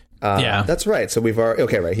 Yeah. That's right. So we've already...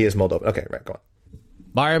 Okay, right. He is Moldovan. Okay, right. Go on.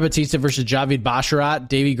 Mario Batista versus Javid Basharat.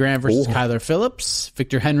 Davey Grant versus Kyler Phillips.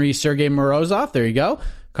 Victor Henry, Sergey Morozov. There you go.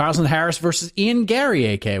 Carlson Harris versus Ian Gary,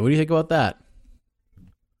 AK. What do you think about that?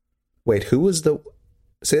 Wait, who was the...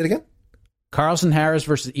 Say it again? Carlson Harris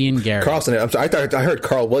versus Ian Gary. Carlson, I'm sorry, I heard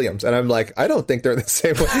Carl Williams, and I'm like, I don't think they're the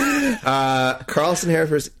same one. Carlson Harris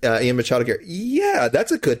versus Ian Machado Gary. Yeah,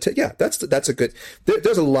 that's a good. That's a good.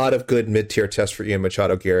 There's a lot of good mid-tier tests for Ian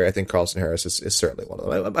Machado Gary. I think Carlson Harris is certainly one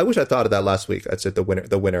of them. I wish I thought of that last week. I said the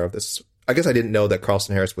winner of this. I guess I didn't know that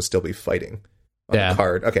Carlson Harris would still be fighting on the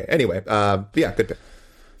card. Okay, anyway, good pick.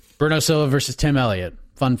 Bruno Silva versus Tim Elliott.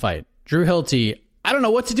 Fun fight. Drew Hilty. I don't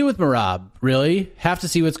know what to do with Merab, really. Have to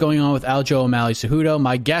see what's going on with Aljo O'Malley Cejudo.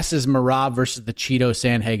 My guess is Merab versus the Cheeto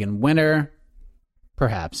Sandhagen winner.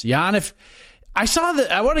 Perhaps. Jan, if I saw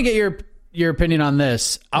that, I want to get your opinion on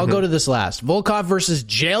this. I'll go to this last. Volkov versus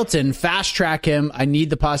Jailton. Fast track him. I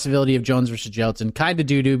need the possibility of Jones versus Jailton. Kind of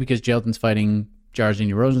doo-doo because Jailton's fighting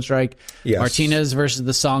Jairzinho Rozenstruik. Yes. Martinez versus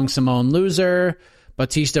the Song Simone loser.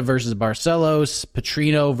 Batista versus Barcelos,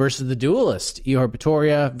 Petrino versus the Duelist, Ihor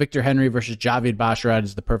Pretoria, Victor Henry versus Javid Basharat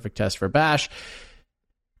is the perfect test for Bash.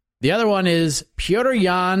 The other one is Petr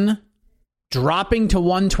Yan dropping to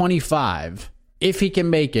 125 if he can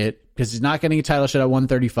make it, because he's not getting a title shot at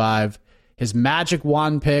 135. His magic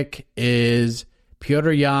wand pick is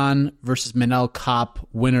Petr Yan versus Manel Kape,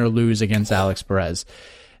 win or lose against Alex Perez.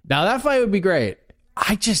 Now that fight would be great.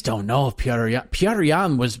 I just don't know if Petr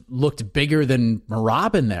Yan looked bigger than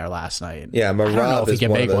Merab in there last night. Yeah, Merab, I don't know if he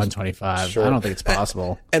can make 125. Sure. I don't think it's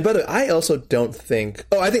possible. And by the way, I also don't think.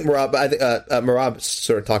 Oh, I think Merab. Merab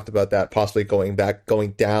sort of talked about that possibly going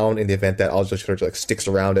down in the event that Aljo sort of sticks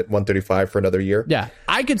around at 135 for another year. Yeah,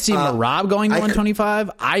 I could see Merab going to 125.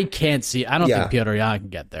 I can't see. I don't think Petr Yan can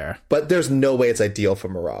get there. But there's no way it's ideal for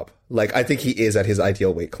Merab. I think he is at his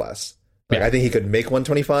ideal weight class. I think he could make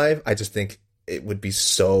 125. I just think it would be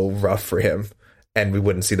so rough for him, and we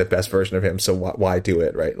wouldn't see the best version of him. So why do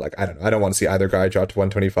it, right? I don't know. I don't want to see either guy drop to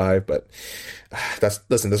 125, but this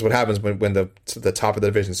is what happens when the top of the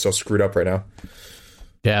division is so screwed up right now.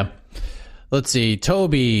 Yeah. Let's see.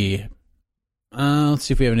 Toby. Let's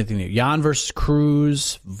see if we have anything new. Jan versus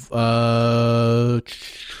Cruz. Romanov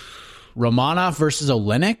versus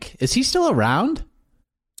Oleinik. Is he still around?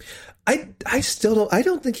 I still don't. I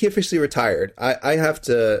don't think he officially retired. I have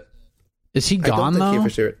to. Is he gone though?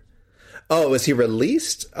 Oh, is he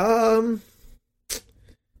released? That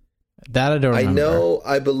I don't remember.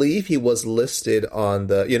 I believe he was listed on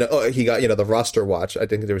the. He got the roster watch. I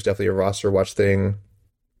think there was definitely a roster watch thing.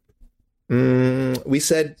 We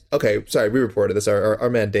said okay. Sorry, we reported this. Our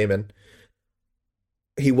man Damon.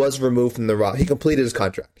 He was removed from the roster. He completed his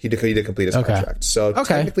contract. He did complete his contract. So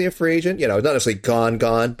technically a free agent. Not necessarily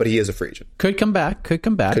gone, but he is a free agent. Could come back.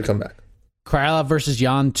 Krylov versus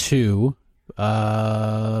Jan 2.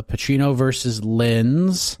 Pacino versus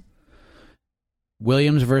Lins.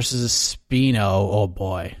 Williams versus Espino. Oh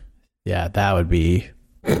boy. Yeah, that would be.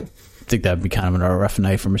 I think that would be kind of a rough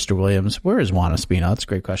night for Mr. Williams. Where is Juan Espino? That's a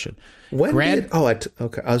great question. I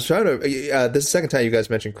was trying to. This is the second time you guys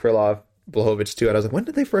mentioned Krylov, Blachowicz too, and I was like, when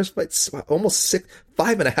did they first fight? Almost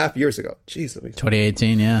 5.5 years ago. Jeez,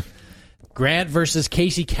 2018. Yeah. Grant versus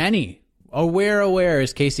Casey Kenny. Where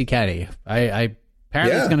is Casey Kenny? I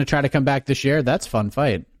apparently he's going to try to come back this year. That's a fun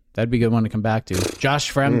fight. That'd be a good one to come back to.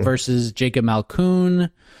 Josh Fremd versus Jacob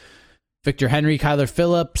Malkoon. Victor Henry, Kyler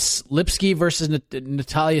Phillips. Lipsky versus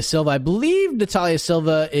Natalia Silva. I believe Natalia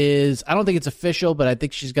Silva is, I don't think it's official, but I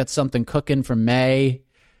think she's got something cooking for May.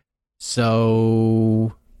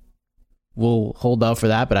 So we'll hold out for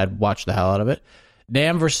that, but I'd watch the hell out of it.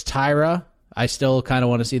 Nam versus Tyra. I still kind of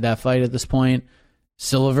want to see that fight at this point.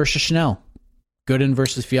 Silva versus Schnell. Gooden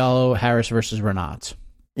versus Fiallo. Harris versus Renat.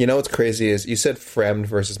 You know what's crazy is you said Fremd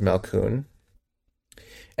versus Malkoon,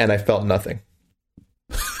 and I felt nothing.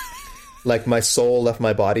 My soul left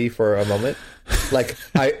my body for a moment.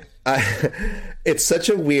 It's such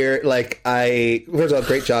a weird. First of all,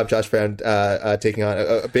 great job, Josh Fremd, taking on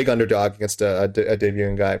a big underdog against a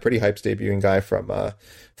debuting guy, pretty hyped debuting guy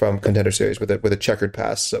from Contender Series with a checkered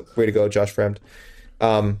past. So way to go, Josh Fremd.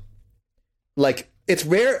 It's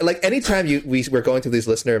rare. Anytime we're going through these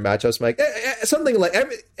listener matchups, I'm something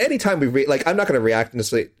anytime we read, I'm not going to react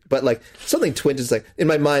necessarily, but something twinges in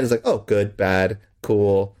my mind is oh, good, bad,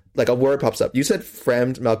 cool. A word pops up. You said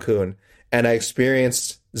Fremd Malkoon, and I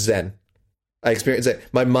experienced Zen.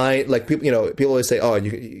 My mind, people always say, oh,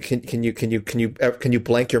 can you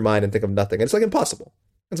blank your mind and think of nothing? And it's impossible.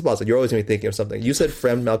 It's impossible. You're always going to be thinking of something. You said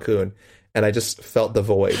Fremd Malkoon, and I just felt the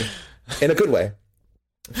void in a good way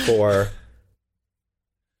for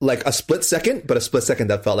a split second, but a split second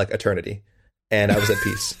that felt like eternity, and I was at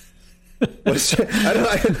peace. What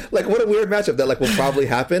a weird matchup that will probably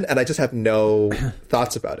happen, and I just have no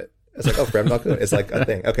thoughts about it. It's like, oh, Bram Malkoon is like a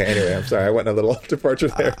thing. Okay, anyway, I'm sorry. I went on a little departure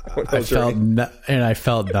there. I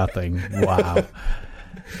felt nothing. Wow.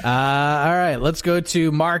 All right, let's go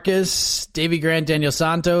to Marcus, Davey Grant, Daniel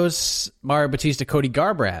Santos, Mario Batista, Cody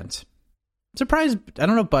Garbrandt. Surprised, I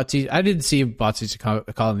don't know Batista. I didn't see Batista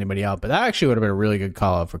call anybody out, but that actually would have been a really good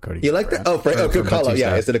call out for Cody. You like that? Oh, good call out.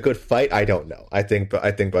 Yeah, is it a good fight? I don't know. I think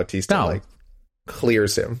Batista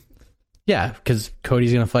clears him. Yeah, because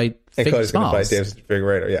Cody's going to fight. And Cody's going to fight Davis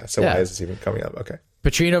Figueiredo. Yeah, so why is this even coming up? Okay.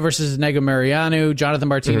 Petrino versus Nego Mariano, Jonathan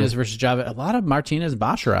Martinez versus Javid. A lot of Martinez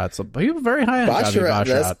Basharat. So people very high on Javid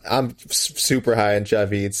Basharat. I'm super high on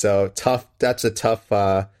Javid. So tough. That's a tough.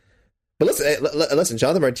 But listen,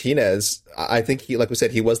 Jonathan Martinez. I think he, like we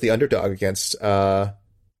said, he was the underdog against Said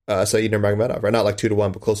Nurmagomedov, right? Not like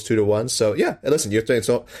 2-1, but close 2-1. So yeah, listen, you're saying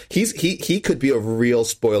so. He could be a real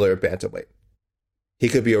spoiler at bantamweight. He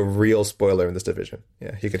could be a real spoiler in this division.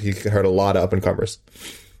 Yeah, he could hurt a lot of up and comers.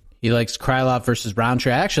 He likes Krylov versus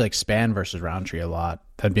Roundtree. I actually like Span versus Roundtree a lot.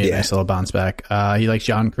 That'd be a nice little bounce back. He likes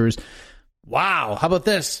Jan Cruz. Wow, how about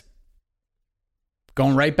this?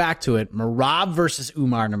 Going right back to it. Merab versus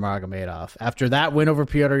Umar Nurmagomedov. After that win over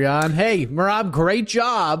Petr Yan, hey, Merab, great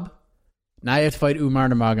job. Now you have to fight Umar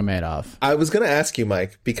Nurmagomedov. I was going to ask you,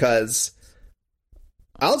 Mike, because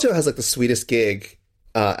Aljo has like the sweetest gig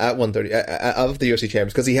at 130 of the UFC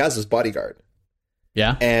champions because he has his bodyguard.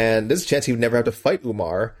 Yeah, and there's a chance he would never have to fight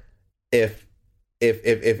Umar if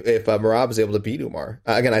Merab is able to beat Umar.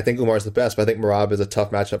 Again, I think Umar is the best, but I think Merab is a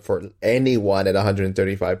tough matchup for anyone at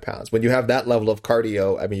 135 pounds. When you have that level of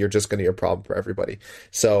cardio, I mean, you're just going to be a problem for everybody.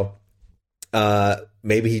 So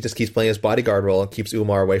maybe he just keeps playing his bodyguard role and keeps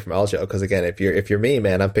Umar away from Aljo. Because again, if you're me,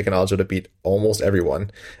 man, I'm picking Aljo to beat almost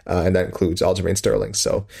everyone, and that includes Aljamain Sterling.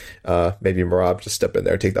 So maybe Merab just step in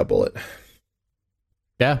there and take that bullet.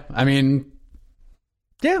 Yeah, I mean,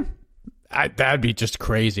 yeah. That'd be just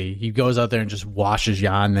crazy. He goes out there and just washes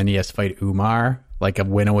Jan, then he has to fight Umar, like a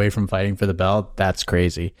win away from fighting for the belt. That's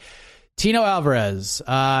crazy. Tino Alvarez,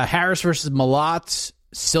 Harris versus Malott,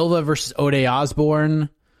 Silva versus Ode Osborne,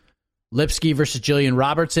 Lipsky versus Jillian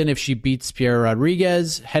Robertson if she beats Pierre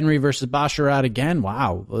Rodriguez, Henry versus Basharat again.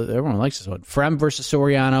 Wow, everyone likes this one. Frem versus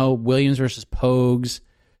Soriano, Williams versus Pogues.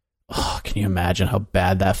 Oh, can you imagine how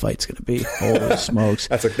bad that fight's going to be? Holy smokes.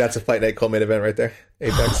 That's a fight night co-main event right there.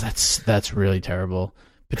 Apex. That's really terrible.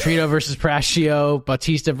 Petrino versus Prashio,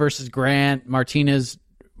 Batista versus Grant, Martinez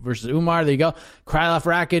versus Umar. There you go. Krylov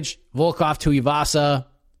Rakic, Volkov Tuivasa,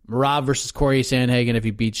 Merab versus Corey Sandhagen if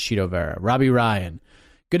he beats Chito Vera. Robbie Ryan.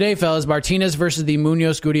 Good day, fellas. Martinez versus the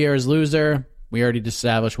Munoz Gutierrez loser. We already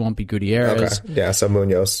established won't be Gutierrez. Okay. Yeah, so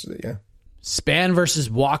Munoz, yeah. Span versus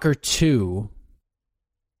Walker 2.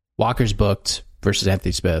 Walker's booked versus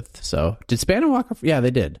Anthony Smith. So did Span and Walker? Yeah,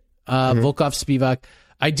 they did. Volkov, Spivak.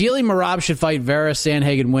 Ideally, Merab should fight Vera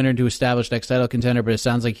Sandhagen winner to establish next title contender, but it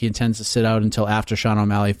sounds like he intends to sit out until after Sean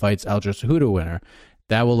O'Malley fights Aljo Cejudo winner.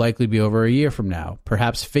 That will likely be over a year from now.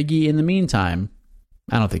 Perhaps Figgy in the meantime.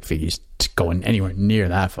 I don't think Figgy's going anywhere near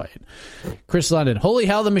that fight. Chris London. Holy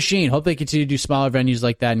hell, the machine. Hope they continue to do smaller venues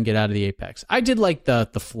like that and get out of the Apex. I did like the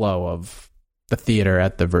flow of the theater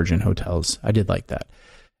at the Virgin Hotels. I did like that.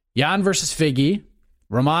 Jan versus Figgy.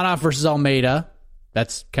 Romanov versus Almeida.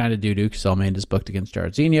 That's kind of doo-doo because Almeida is booked against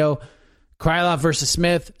Jairzinho. Krylov versus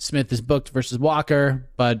Smith. Smith is booked versus Walker,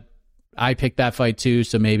 but I picked that fight too,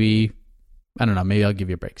 so maybe, I don't know, maybe I'll give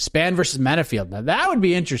you a break. Span versus Menafield. Now that would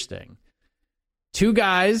be interesting. Two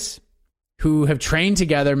guys who have trained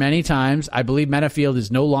together many times. I believe Menafield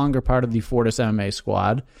is no longer part of the Fortis MMA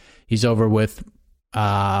squad. He's over with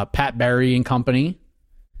Pat Berry and company.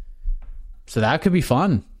 So that could be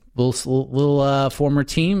fun. Little former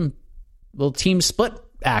team, little team split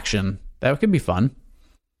action. That could be fun.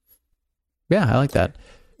 Yeah, I like that.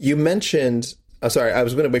 You mentioned, sorry, I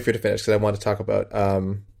was going to wait for you to finish because I want to talk about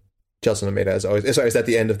Gelson Almeida as always. Sorry, is that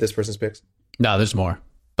the end of this person's picks? No, there's more.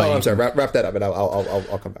 Oh, I'm sorry. Wrap that up, and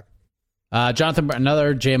I'll come back. Jonathan,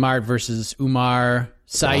 another Jamart versus Umar.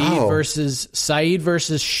 Saeed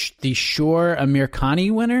versus the Shore Amir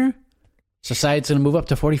Khani winner. So Saeed's going to move up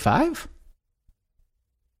to 45.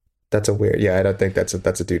 That's a weird. Yeah, I don't think that's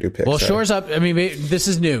a doo-doo pick. Well, Shore's up. I mean, this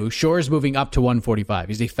is new. Shore's moving up to 145.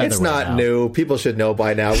 He's a featherweight. It's not now. New. People should know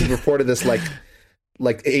by now. We reported this like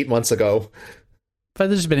 8 months ago. But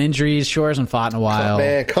there's been injuries. Shore hasn't fought in a while.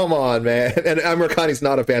 Man, come on, man. And Amir Khani's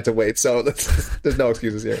not a bantamweight, so there's no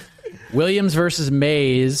excuses here. Williams versus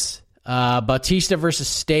Mays. Batista versus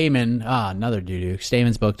Stamen. Another doo-doo.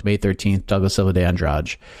 Stamen's booked May 13th. Douglas Silva de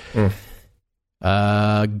Andrade.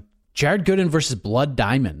 Jared Gooden versus Blood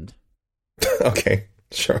Diamond. Okay,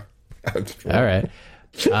 sure. All right.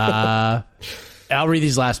 I'll read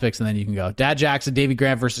these last picks and then you can go. Dad Jackson, Davey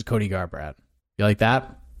Grant versus Cody Garbrandt. You like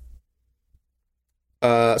that?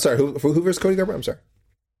 Sorry, who versus Cody Garbrandt? I'm sorry.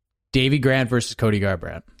 Davey Grant versus Cody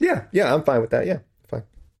Garbrandt. Yeah, I'm fine with that. Yeah, fine.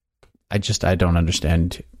 I don't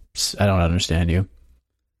understand. I don't understand you.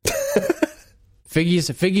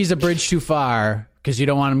 Figgy's a bridge too far because you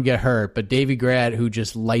don't want him to get hurt. But Davey Grant, who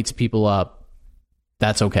just lights people up,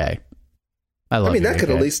 that's okay. I mean, that could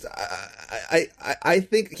at least. I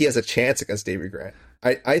think he has a chance against Davey Grant.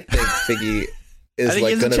 I think Figgy is I think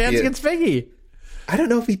he has a chance against Figgy. I don't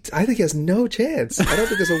know if he. I think he has no chance. I don't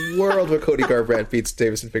think there's a world where Cody Garbrandt beats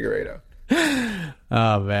Davison Figueiredo.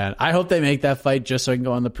 Oh man, I hope they make that fight just so I can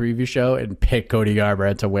go on the preview show and pick Cody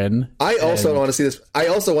Garbrandt to win. I also want to see this. I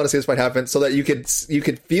also want to see this fight happen so that you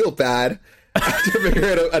could feel bad after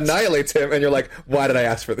Figueiredo annihilates him, and you're like, "Why did I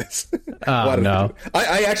ask for this?" Oh no!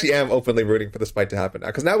 I actually am openly rooting for this fight to happen now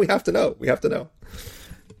because now we have to know. We have to know.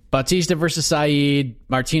 Bautista versus Saeed,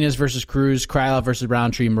 Martinez versus Cruz, Krylov versus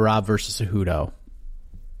Roundtree, Merab versus Cejudo.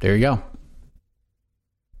 There you go.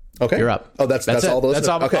 Okay, you're up. Oh, that's all those. That's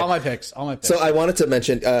all, okay. all my picks. All my picks. So I wanted to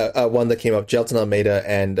mention one that came up: Jelton Almeida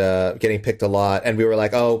and getting picked a lot, and we were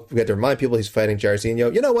like, "Oh, we had to remind people he's fighting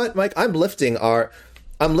Jairzinho." You know what, Mike? I'm lifting our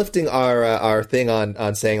thing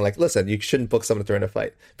on saying like, listen, you shouldn't book someone during a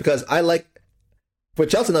fight because I like. With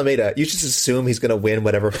Jelton Almeida, you just assume he's going to win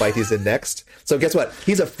whatever fight he's in next. So guess what?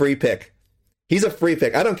 He's a free pick. He's a free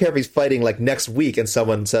pick. I don't care if he's fighting like next week and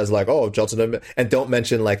someone says like, oh, Jelton Almeida, and don't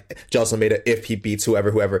mention like Jelton Almeida if he beats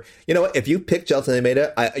whoever. You know what? If you pick Jelton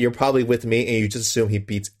Almeida, you're probably with me and you just assume he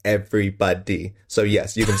beats everybody. So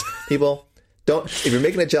yes, you can, people, don't, if you're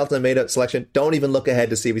making a Jelton Almeida selection, don't even look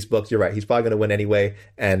ahead to see if he's booked. You're right. He's probably going to win anyway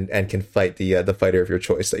and can fight the fighter of your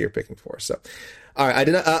choice that you're picking for. So. All right, I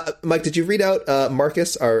did not. Mike, did you read out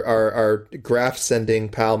Marcus, our graph sending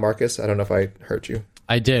pal Marcus? I don't know if I heard you.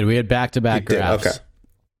 I did. We had back-to-back graphs.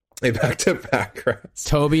 Okay, back-to-back graphs.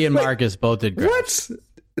 Toby and Marcus both did graphs.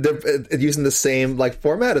 What? They're using the same like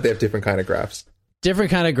format, or they have different kind of graphs?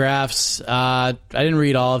 Different kind of graphs. I didn't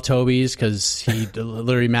read all of Toby's because he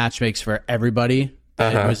literally match makes for everybody.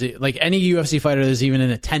 It was like any UFC fighter that's even in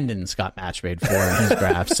attendance got match made for in his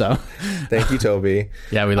graph. So thank you, Toby.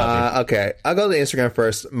 Yeah, we love you. Okay, I'll go to the Instagram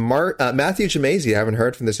first. Matthew Jamasi, I haven't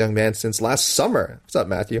heard from this young man since last summer. What's up,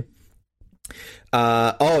 Matthew?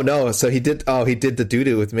 Oh no, so he did the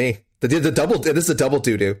doo-doo with me. The double. This is a double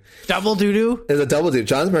doo-doo. Double doo-doo? It's a double doo.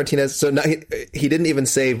 John Martinez. So now he didn't even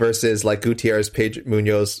say versus like Gutierrez, Page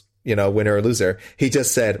Munoz, winner or loser. He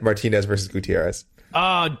just said Martinez versus Gutierrez.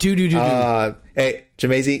 Oh, doo-doo. Hey,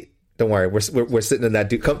 Jamasi, don't worry. We're sitting in that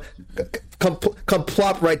doo. Come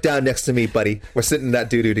plop right down next to me, buddy. We're sitting in that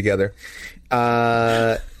doo-doo together.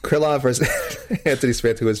 Krylov versus Anthony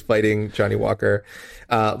Smith, who is fighting Johnny Walker.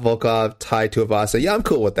 Volkov tied to Avasa. Yeah, I'm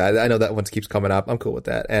cool with that. I know that one keeps coming up. I'm cool with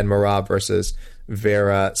that. And Merab versus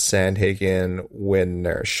Vera Sandhagen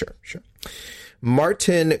winner. Sure.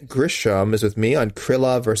 Martin Grisham is with me on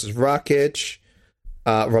Krylov versus Rakic.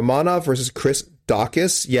 Romanov versus Chris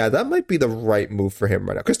Daukaus. Yeah, that might be the right move for him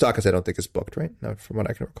right now. Chris Daukaus, I don't think is booked, right? No, from what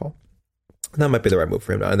I can recall. That might be the right move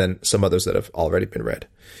for him now. And then some others that have already been read.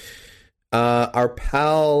 Our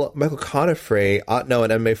pal Michael Conifray, Otno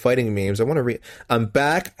and MMA Fighting Memes. I want to read. I'm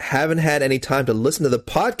back. Haven't had any time to listen to the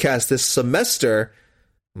podcast this semester.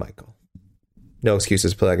 Michael. No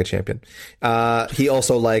excuses. Play like a champion. He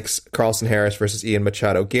also likes Carlson Harris versus Ian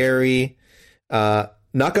Machado Gary. Not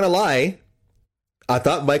going to lie. I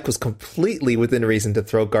thought Mike was completely within reason to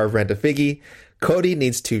throw Garbrandt to Figgy. Cody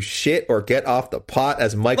needs to shit or get off the pot,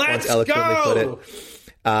 as Mike once eloquently put it.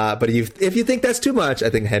 But if you think that's too much, I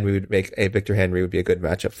think Victor Henry would be a good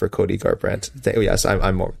matchup for Cody Garbrandt. Yes,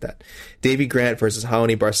 I'm more with that. Davey Grant versus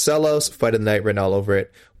Raoni Barcelos. Fight of the night, written all over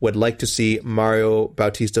it. Would like to see Mario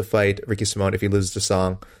Bautista fight Ricky Simon if he loses the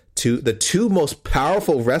song. The two most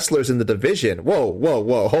powerful wrestlers in the division.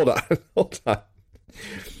 Whoa. Hold on.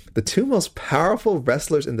 The two most powerful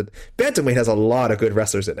wrestlers in the bantamweight has a lot of good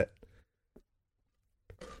wrestlers in it.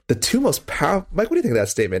 The two most powerful... Mike, what do you think of that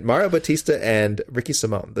statement? Mario Bautista and Ricky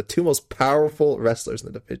Simon, the two most powerful wrestlers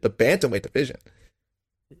in the bantamweight division.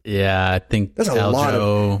 Yeah, I think that's a lot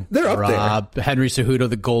of... They're up there. Henry Cejudo,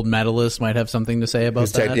 the gold medalist, might have something to say about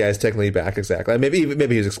that. He's technically back, exactly. Maybe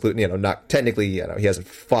he was excluding, not technically, he hasn't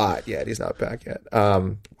fought yet. He's not back yet.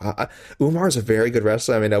 Umar is a very good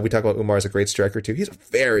wrestler. I mean, we talk about Umar as a great striker, too. He's a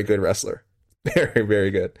very good wrestler. Very, very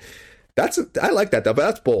good. I like that, though, but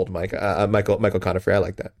that's bold, Mike. Michael Conifray, I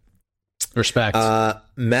like that. Respect.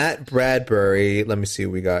 Matt Bradbury, let me see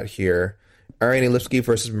what we got here. Ariane Lipsky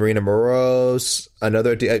versus Marina Moroz.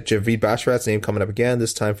 Another Javid Basharat's name coming up again,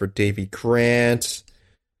 this time for Davey Grant.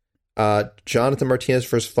 Jonathan Martinez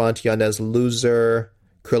versus Font, Yanez loser.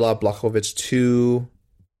 Krylov Blachowicz 2.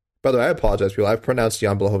 By the way, I apologize, people. I've pronounced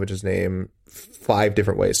Jan Blachowicz' name 5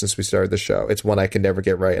 different ways since we started the show. It's one I can never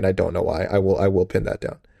get right, and I don't know why. I will pin that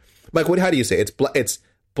down. Mike, how do you say it? It's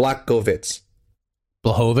Blachowicz.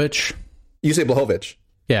 Blachowicz. You say Blachowicz.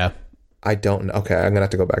 Yeah. I don't know. Okay, I'm gonna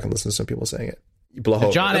have to go back and listen to some people saying it.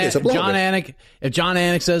 Blachowicz. If John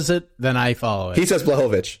Anik says it, then I follow it. He says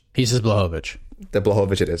Blachowicz. He says Blachowicz. The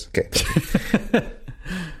Blachowicz it is. Okay.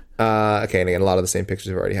 Okay, and again, a lot of the same pictures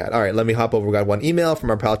we've already had. All right, let me hop over. We got one email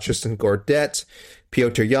from our pal Tristan Gordet.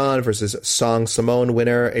 Piotr Jan versus Song Simone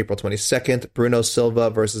winner, April 22nd. Bruno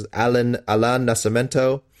Silva versus Alan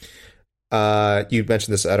Nascimento. You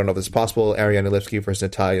mentioned this. I don't know if this is possible. Ariane Lipsky versus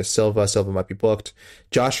Natalia Silva. Silva might be booked.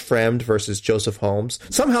 Josh Fremd versus Joseph Holmes.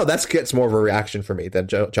 Somehow that gets more of a reaction for me than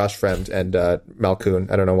Josh Fremd and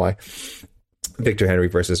Malkoon. I don't know why. Victor Henry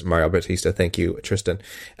versus Mario Bautista. Thank you, Tristan.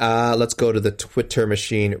 Let's go to the Twitter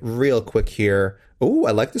machine real quick here. Oh,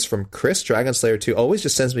 I like this from Chris, Dragon Slayer 2. Always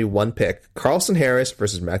just sends me one pick. Carlson Harris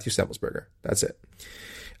versus Matthew Semmelsberger. That's it.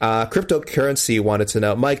 Cryptocurrency wanted to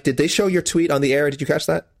know, Mike, did they show your tweet on the air? Did you catch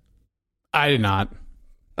that? I did not.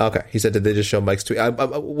 Okay. He said, did they just show Mike's tweet?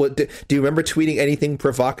 Do you remember tweeting anything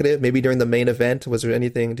provocative? Maybe during the main event? Was there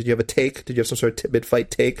anything? Did you have a take? Did you have some sort of mid-fight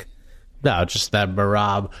take? No, just that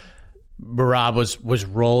Barab was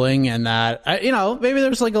rolling, and that maybe there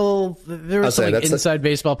was like some inside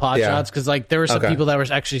baseball pot shots, because like there were some people that were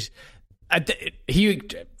actually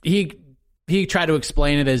he tried to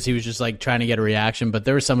explain it as he was just like trying to get a reaction, but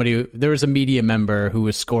there was a media member who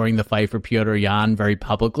was scoring the fight for Piotr Jan very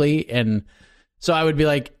publicly, and so I would be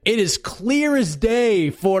like, it is clear as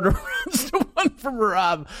day 4-1 for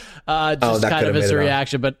Barab, just kind of as a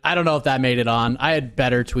reaction, but I don't know if that made it on. I had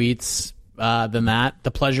better tweets than that. The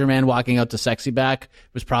Pleasure Man walking out to Sexy Back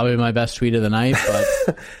was probably my best tweet of the night,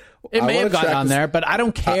 but it may have gotten on there. But I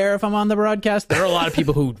don't care if I'm on the broadcast. There are a lot of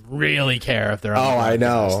people who really care if they're on the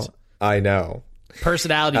broadcast. I know.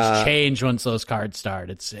 Personalities change once those cards start.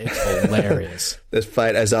 It's hilarious. This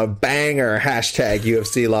fight is a banger. Hashtag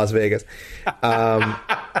UFC Las Vegas.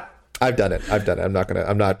 I've done it.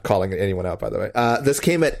 I'm not calling anyone out, by the way. This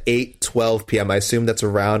came at 8:12 p.m. I assume that's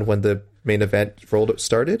around when the main event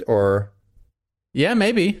started, or... Yeah,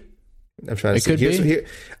 maybe. I'm trying to see. Here,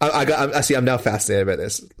 I see. I'm now fascinated by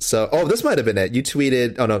this. So, this might have been it. You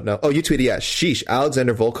tweeted. Oh no. Oh, you tweeted. Yeah. Sheesh.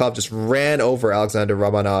 Alexander Volkov just ran over Alexander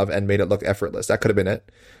Romanov and made it look effortless. That could have been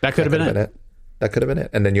it. That could have been it. That could have been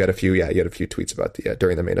it. And then you had a few. Yeah, you had a few tweets about the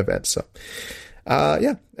during the main event. So,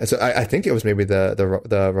 yeah. So I think it was maybe the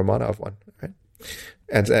Romanov one, right?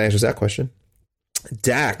 And that answers that question.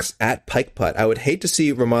 Dax at Pike Putt. I would hate to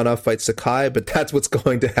see Romanov fight Sakai, but that's what's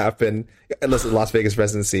going to happen. Unless it's Las Vegas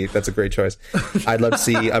residency. That's a great choice. I'd love to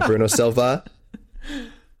see Bruno Silva.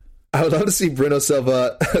 I would love to see Bruno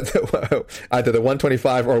Silva, either the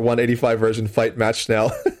 125 or 185 version, fight Matt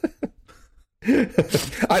Schnell.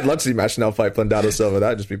 I'd love to see Matt Schnell fight Blindado Silva.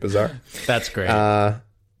 That'd just be bizarre. That's great.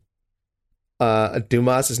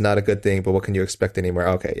 Dumas is not a good thing, but what can you expect anymore?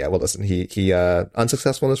 Okay, yeah. Well, listen, he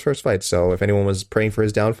unsuccessful in his first fight, so if anyone was praying for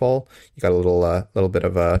his downfall, you got a little bit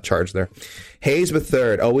of a charge there. Hayes with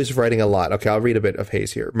third, always writing a lot. Okay, I'll read a bit of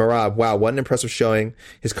Hayes here. Marab, wow, what an impressive showing.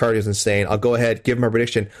 His cardio is insane. I'll go ahead, give him a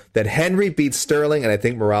prediction that Henry beats Sterling, and I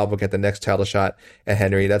think Marab will get the next title shot at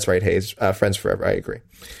Henry. That's right, Hayes. Friends forever. I agree.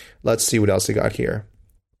 Let's see what else we got here.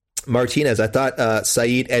 Martinez, I thought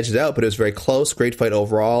Saeed edged it out, but it was very close. Great fight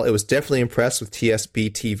overall. It was definitely impressed with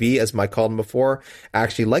TSB TV, as Mike called him before. I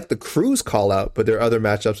actually like the Cruz call out, but there are other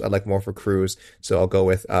matchups I like more for Cruz. So I'll go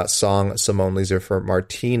with Song Simone Leeser for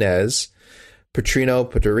Martinez. Petrino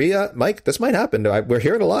Pateria. Mike, this might happen. We're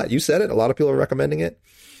hearing a lot. You said it. A lot of people are recommending it.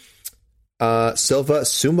 Silva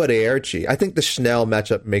Sumareerchi. I think the Schnell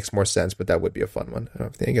matchup makes more sense, but that would be a fun one. I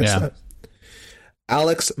don't think against that.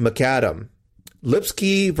 Alex McAdam.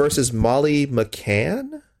 Lipsky versus Molly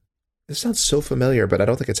McCann? This sounds so familiar, but I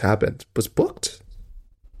don't think it's happened. Was booked?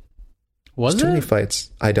 Was There's too many fights.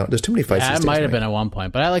 There's too many fights. Yeah, it might have been at one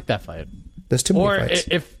point, but I like that fight. There's too many fights.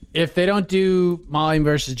 Or if they don't do Molly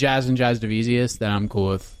versus Jazz and Jazz Devisius, then I'm cool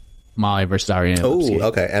with Molly versus Ariane. Oh,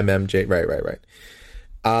 okay. MMJ. Right.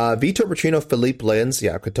 Vitor Petrino, Philippe Lins.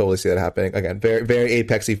 Yeah, I could totally see that happening. Again, very, very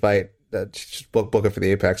Apexy fight. Just book it for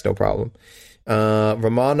the Apex, no problem.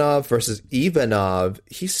 Romanov versus Ivanov.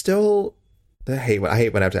 He's still... I hate when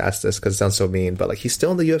I have to ask this because it sounds so mean, but like, he's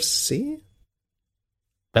still in the UFC?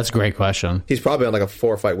 That's a great question. He's probably on like a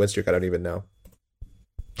 4-fight win streak. I don't even know.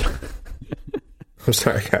 I'm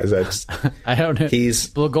sorry, guys. I don't know. He's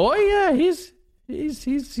Blagoy. Yeah,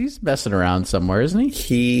 he's messing around somewhere, isn't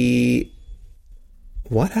he?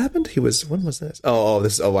 What happened? When was this? Wow,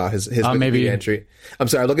 his Wikipedia maybe entry. I'm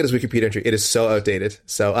sorry, look at his Wikipedia entry. It is so outdated.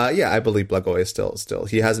 So yeah, I believe Blagoy is still.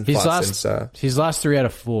 He hasn't fought since. He's lost 3 out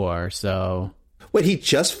of 4. So wait, he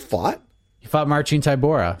just fought? He fought Marcin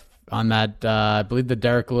Tybura on that. I believe the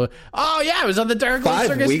Derek Lewis. Oh yeah, it was on the Derek Lewis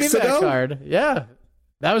 5 weeks ago card. Yeah,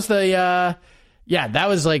 that was the. That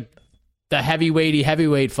was like the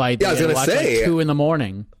heavyweight fight. Yeah, I was gonna say like 2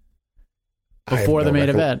 a.m. before the main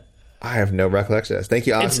event. I have no recollection of this. Thank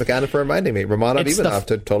you, Alex McAdam, for reminding me. Romanov Ivanov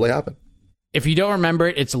to totally happen. If you don't remember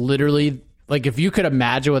it, it's literally like if you could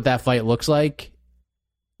imagine what that fight looks like,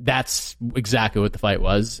 that's exactly what the fight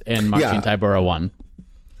was, and Marcin Tybura won.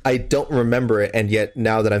 I don't remember it, and yet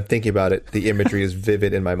now that I'm thinking about it, the imagery is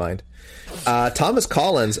vivid in my mind. Thomas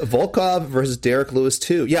Collins, Volkov versus Derek Lewis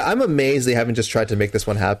 2. Yeah, I'm amazed they haven't just tried to make this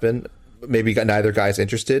one happen. Maybe neither guy's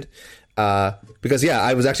interested. Because,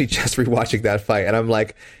 I was actually just rewatching that fight, and I'm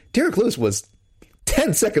like, Derek Lewis was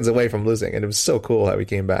 10 seconds away from losing, and it was so cool how he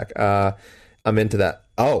came back. I'm into that.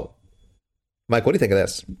 Oh, Mike, what do you think of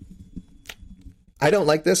this? I don't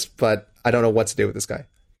like this, but I don't know what to do with this guy.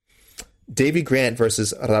 Davey Grant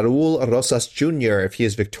versus Raul Rosas Jr. if he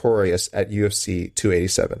is victorious at UFC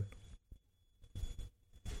 287.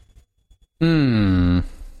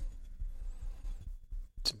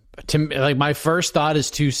 Like my first thought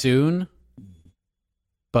is too soon,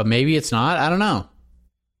 but maybe it's not. I don't know.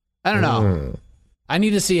 I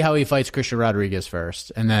need to see how he fights Christian Rodriguez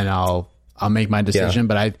first, and then I'll make my decision.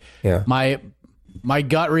 But my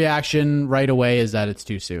gut reaction right away is that it's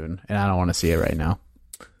too soon, and I don't want to see it right now.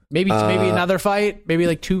 Maybe another fight, maybe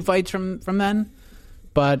like 2 fights from then.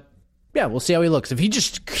 But yeah, we'll see how he looks. If he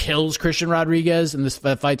just kills Christian Rodriguez and this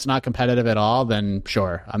fight's not competitive at all, then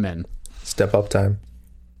sure, I'm in. Step up time.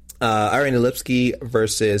 Ariane Lipsky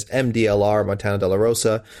versus MDLR, Montana De La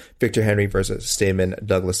Rosa. Victor Henry versus Stamen,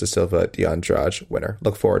 Douglas De Silva, de Andrade, winner.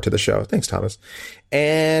 Look forward to the show. Thanks, Thomas.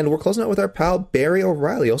 And we're closing out with our pal Barry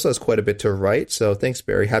O'Reilly. Also has quite a bit to write, so thanks,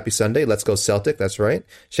 Barry. Happy Sunday. Let's go Celtic. That's right.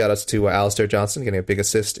 Shout-outs to Alistair Johnson getting a big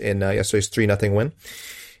assist in yesterday's 3-0 win.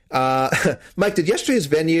 Mike, did yesterday's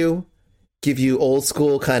venue give you old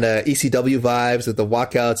school kind of ECW vibes with the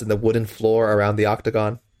walkouts and the wooden floor around the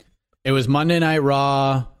octagon? It was Monday Night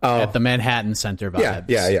Raw at the Manhattan Center vibes.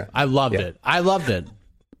 Yeah. I loved it.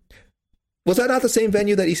 Was that not the same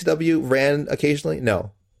venue that ECW ran occasionally? No.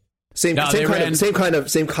 Same kind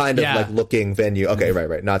of like looking venue. Okay,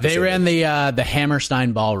 right. Not the they same ran venue. the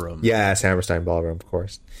Hammerstein Ballroom. Yes, Hammerstein Ballroom, of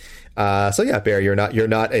course. So yeah, Barry, you're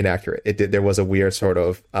not inaccurate. There was a weird sort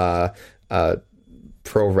of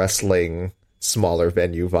pro wrestling smaller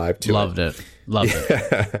venue vibe to it. Loved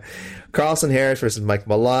it. Carlson Harris versus Mike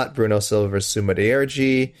Malott. Bruno Silva versus Suma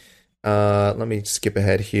Deerji. Let me skip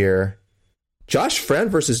ahead here. Josh Fremd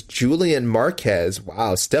versus Julian Marquez.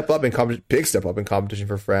 Wow, big step up in competition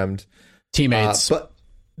for Fremd. Teammates. But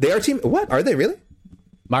they are what? Are they really?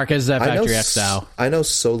 Marquez is at Factory X now. I know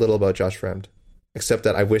so little about Josh Fremd, except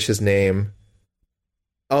that I wish his name...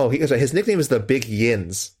 Oh, his nickname is the Big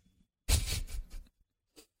Yins.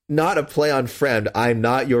 Not a play on friend. I'm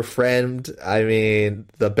not your friend. I mean,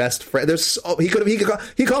 the best friend. He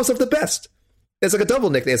calls himself the best. It's like a double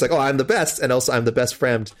nickname. It's like, I'm the best, and also I'm the best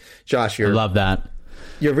friend. Josh, I love that.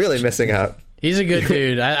 You're really missing out. He's a good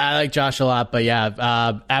dude. I like Josh a lot, but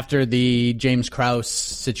yeah, after the James Krause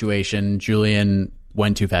situation, Julian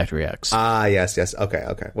went to Factory X. Yes.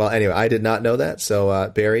 Okay. Well, anyway, I did not know that.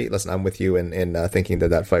 So, Barry, listen, I'm with you in thinking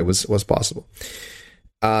that fight was possible.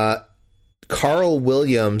 Carl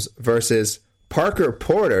Williams versus Parker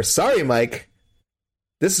Porter. Sorry, Mike.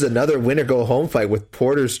 This is another winner-go-home fight with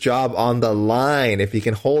Porter's job on the line. If he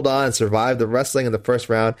can hold on and survive the wrestling in the first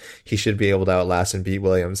round, he should be able to outlast and beat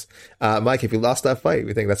Williams. Mike, if you lost that fight,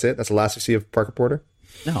 we think that's it? That's the last we see of Parker Porter?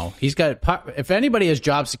 No, he's got... If anybody has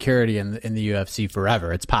job security in the UFC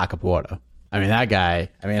forever, it's Parker Porter. I mean, that guy...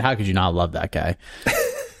 how could you not love that guy?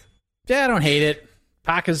 Yeah, I don't hate it.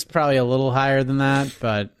 Parker's probably a little higher than that,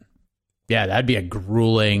 but... Yeah, that'd be a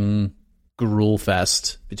gruel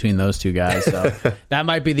fest between those two guys. So that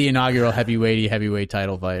might be the inaugural heavyweight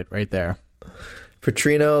title fight right there.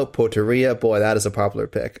 Petrino, Porteria, boy, that is a popular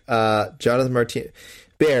pick. Jonathan Martinez,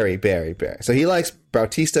 Barry. So he likes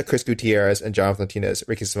Bautista, Chris Gutierrez, and Jonathan Martinez,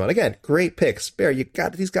 Ricky Simon. Again, great picks. Barry, you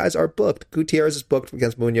got these guys are booked. Gutierrez is booked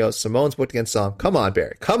against Munoz. Simone's booked against Song. Come on,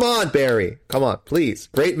 Barry. Come on, please.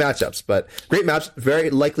 Great matchups, but very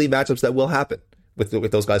likely matchups that will happen.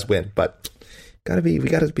 With those guys win, but we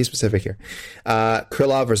gotta be specific here.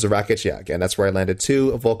 Krylov versus Rakic, again, that's where I landed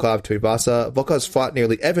too. Volkov, Tuivasa. Volkov's fought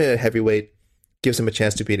nearly every heavyweight. gives him a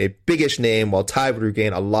chance to beat a biggish name, while Ty would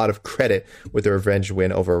regain a lot of credit with a revenge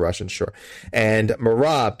win over a Russian Shore. And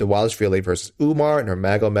Merab Dvalishvili versus Umar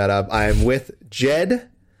Nurmagomedov. I am with Jed.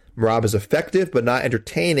 Merab is effective, but not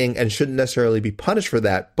entertaining, and shouldn't necessarily be punished for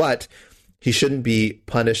that. But he shouldn't be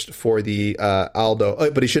punished for the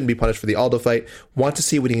But he shouldn't be punished for the Aldo fight. Want to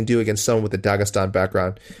see what he can do against someone with a Dagestan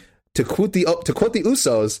background. To quote the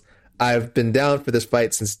Usos, I've been down for this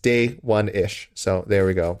fight since day one-ish. So there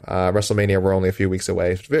we go. WrestleMania, we're only a few weeks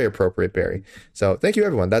away. It's very appropriate, Barry. So thank you,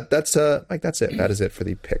 everyone. That's Mike. That's it. That is it for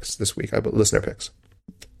the picks this week. Listener picks.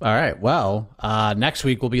 All right. Well, next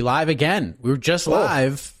week we'll be live again. We were just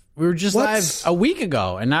live. We were just live a week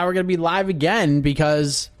ago, and now we're going to be live again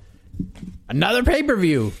because another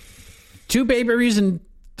pay-per-view. 2 pay-per-views in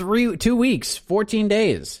 2 weeks, 14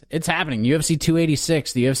 days. It's happening. UFC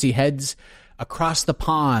 286. The UFC heads across the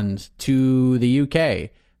pond to the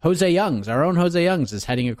UK. Jose Youngs, our own Jose Youngs, is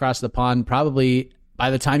heading across the pond probably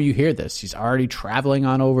by the time you hear this. He's already traveling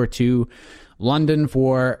on over to London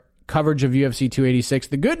for coverage of UFC 286.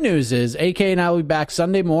 The good news is AK and I will be back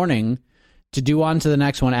Sunday morning to do on to the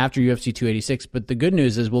next one after UFC 286. But the good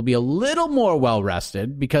news is we'll be a little more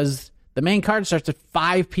well-rested because the main card starts at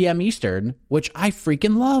 5 p.m. Eastern, which I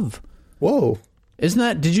freaking love. Whoa.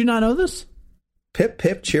 Did you not know this? Pip,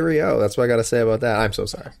 pip, cheerio. That's what I got to say about that. I'm so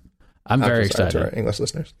sorry. I'm very excited. To our English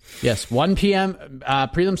listeners. Yes, 1 p.m.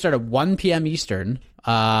 Prelims start at 1 p.m. Eastern,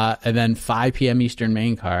 and then 5 p.m. Eastern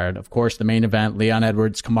main card. Of course, the main event, Leon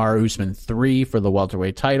Edwards, Kamaru Usman 3 for the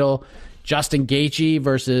welterweight title. Justin Gaethje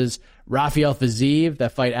versus Rafael Fiziev.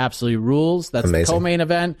 That fight absolutely rules. That's amazing. The co-main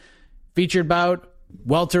event. Featured bout,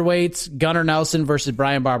 welterweights, Gunnar Nelson versus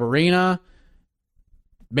Brian Barberena.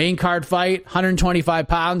 Main card fight, 125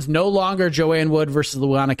 pounds. No longer Joanne Wood versus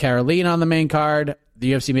Luana Carolina on the main card.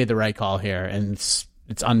 The UFC made the right call here, and it's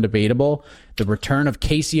undebatable. The return of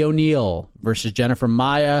Casey O'Neill versus Jennifer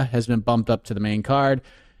Maia has been bumped up to the main card.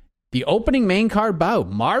 The opening main card bout,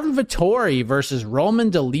 Marvin Vettori versus Roman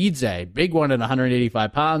Dolidze. Big one at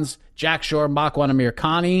 185 pounds. Jack Shore, Makwan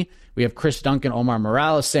Amirkhani. We have Chris Duncan, Omar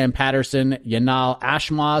Morales, Sam Patterson, Yanal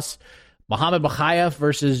Ashmas. Muhammad Bakhayev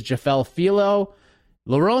versus Jafel Filo.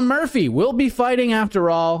 Lerone Murphy will be fighting after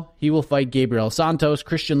all. He will fight Gabriel Santos.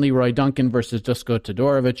 Christian Leroy Duncan versus Dusko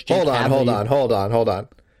Todorovic. Hold on.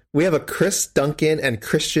 We have a Chris Duncan and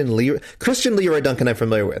Christian Leroy. Christian Leroy Duncan I'm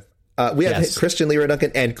familiar with. We have Christian Leroy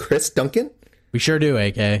Duncan and Chris Duncan? We sure do,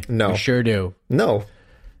 AK. No. We sure do. No.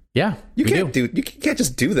 Yeah, you can't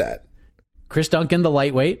just do that. Chris Duncan, the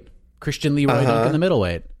lightweight. Christian Leroy Duncan, the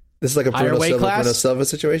middleweight. This is like a Bruno Silva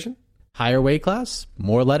situation? Higher weight class.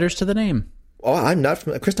 More letters to the name. Oh, I'm not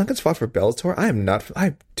familiar. Chris Duncan's fought for Bellator.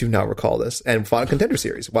 I do not recall this. And fought a Contender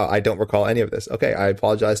Series. Wow, I don't recall any of this. Okay, I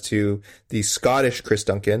apologize to the Scottish Chris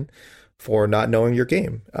Duncan for not knowing your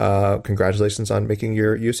game. Congratulations on making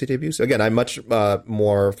your UFC debuts. Again, I'm much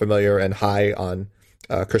more familiar and high on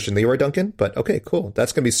Christian Leroy Duncan, but okay, cool.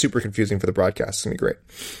 That's going to be super confusing for the broadcast. It's going to be great.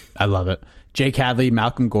 I love it. Jake Hadley,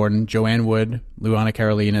 Malcolm Gordon, Joanne Wood, Luana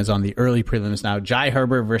Carolina is on the early prelims now. Jai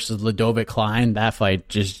Herbert versus Ludovic Klein. That fight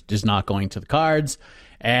just is not going to the cards.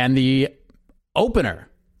 And the opener,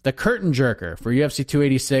 the curtain jerker for UFC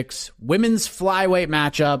 286, women's flyweight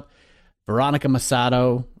matchup, Veronica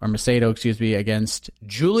Macedo, against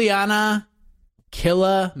Juliana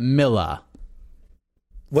Killa Milla.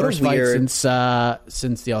 What First a weird fight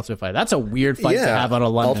since the Ultimate Fighter. That's a weird fight to have on a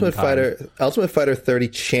London card. Ultimate Fighter 30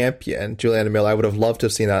 champion Juliana Miller. I would have loved to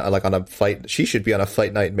have seen that like on a fight. She should be on a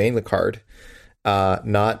Fight Night main card,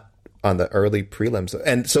 not on the early prelims.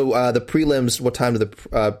 And so the prelims. What time do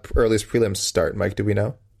the earliest prelims start, Mike? Do we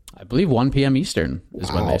know? I believe 1 p.m. Eastern is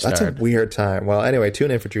when they start. That's a weird time. Well, anyway, tune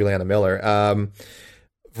in for Juliana Miller.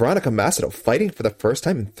 Veronica Macedo fighting for the first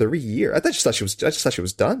time in 3 years. I just thought she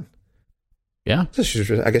was done. Yeah,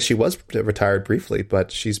 I guess she was retired briefly,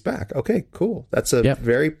 but she's back. Okay, cool. That's a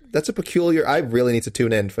peculiar. I really need to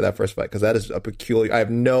tune in for that first fight because that is a peculiar.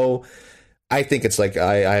 I think it's like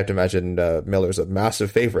I have to imagine Miller's a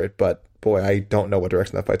massive favorite, but boy, I don't know what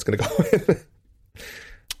direction that fight's going to go in.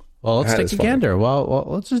 Well, let's take a gander. Well,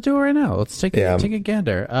 let's just do it right now. Let's take a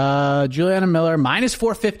gander. Juliana Miller minus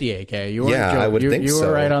 450. AK. I would think so. You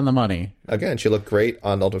were right on the money. Again, she looked great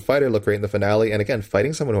on Ultimate Fighter. Looked great in the finale, and again,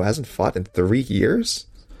 fighting someone who hasn't fought in 3 years.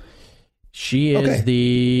 She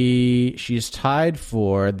is she's tied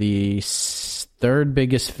for the third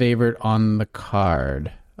biggest favorite on the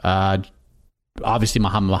card. Obviously,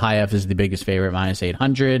 Muhammad Bakhayev is the biggest favorite, minus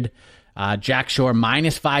 800. Jack Shore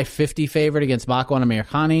minus 550 favorite against Makwan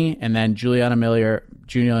Amirkhani, and then Juliana Miller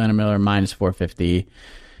minus 450.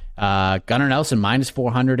 Gunnar Nelson minus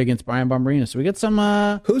 400 against Brian Barberena. So we get some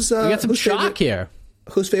shock here.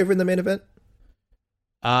 Who's favored in the main event?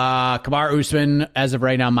 Kamaru Usman, as of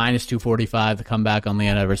right now, minus 245. The comeback on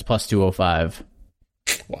Leon Edwards, plus 205.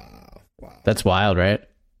 Wow. That's wild, right?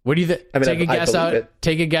 What do you think? I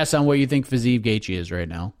Take a guess on what you think Fiziev Gaethje is right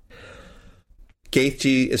now.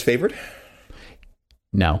 Gaethje is favored?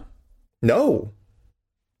 No.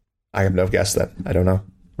 I have no guess then. I don't know.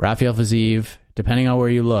 Rafael Fiziev, depending on where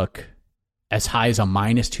you look, as high as a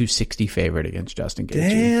minus 260 favorite against Justin Gaethje.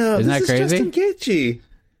 Damn, isn't that crazy? Justin Gaethje.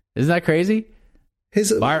 Isn't that crazy?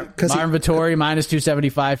 Marvin Vettori, minus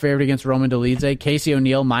 275 favorite against Roman Dolidze. Casey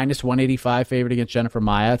O'Neill, minus 185 favorite against Jennifer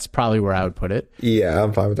Maia. That's probably where I would put it. Yeah,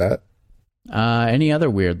 I'm fine with that. Any other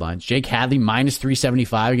weird lines? Jake Hadley, minus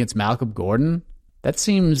 375 against Malcolm Gordon. That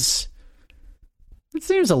seems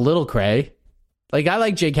a little cray. Like, I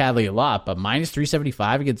like Jake Hadley a lot, but minus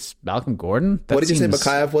 375 against Malcolm Gordon? What did you say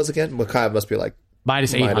Mikhaev was again? Mikhaev must be like...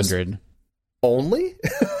 Minus 800. Only?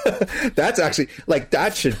 That's actually... Like,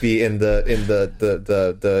 that should be in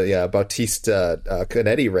the Bautista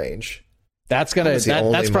Canetti range. That's probably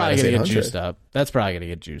going to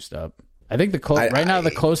get juiced up. I think right now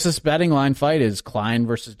the closest betting line fight is Klein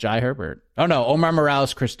versus Jai Herbert. Oh, no. Omar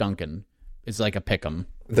Morales, Chris Duncan is like a pick'em.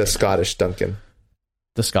 The Scottish Duncan.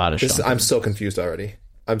 Duncan. I'm so confused already.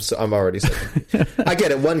 I'm already so confused. I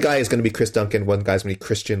get it. One guy is going to be Chris Duncan. One guy's going to be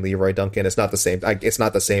Christian Leroy Duncan. It's not the same. It's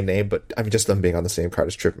not the same name, but I mean, just them being on the same card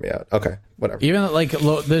is tripping me out. Okay, whatever. Even like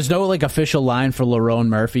there's no like official line for Lerone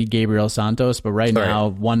Murphy, Gabriel Santos, but right now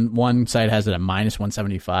one site has it at minus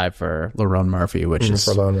 175 for Lerone Murphy, which is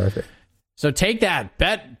for Lerone Murphy. So take that.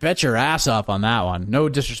 Bet your ass off on that one. No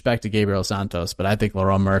disrespect to Gabriel Santos, but I think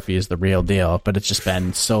Lerone Murphy is the real deal. But it's just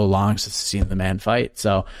been so long since I've seen the man fight.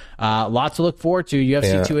 So lots to look forward to.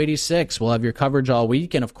 UFC 286. We'll have your coverage all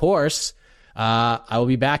week. And, of course, I will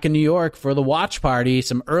be back in New York for the watch party.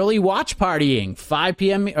 Some early watch partying. 5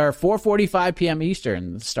 p.m. or 4:45 p.m.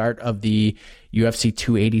 Eastern. The start of the UFC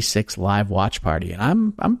 286 live watch party.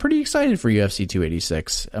 And I'm pretty excited for UFC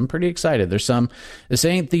 286. I'm pretty excited. This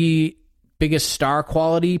ain't the biggest star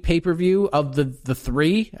quality pay-per-view of the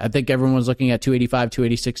three. I think everyone was looking at 285,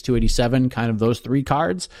 286, 287, kind of those three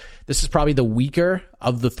cards. This is probably the weaker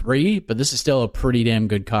of the three, but this is still a pretty damn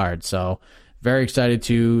good card. So very excited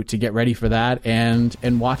to get ready for that and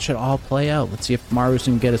watch it all play out. Let's see if Kamaru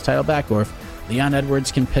can get his title back or if Leon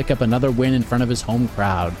Edwards can pick up another win in front of his home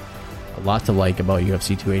crowd. A lot to like about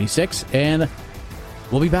UFC 286, and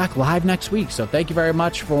we'll be back live next week. So thank you very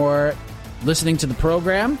much for listening to the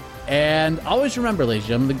program. And always remember, ladies and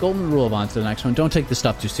gentlemen, the golden rule of on to the next one. Don't take this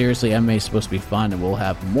stuff too seriously. MMA is supposed to be fun, and we'll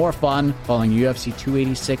have more fun following UFC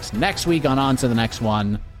 286 next week on to the next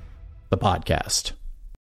one, the podcast.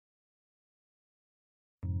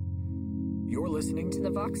 You're listening to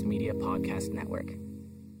the Vox Media Podcast Network.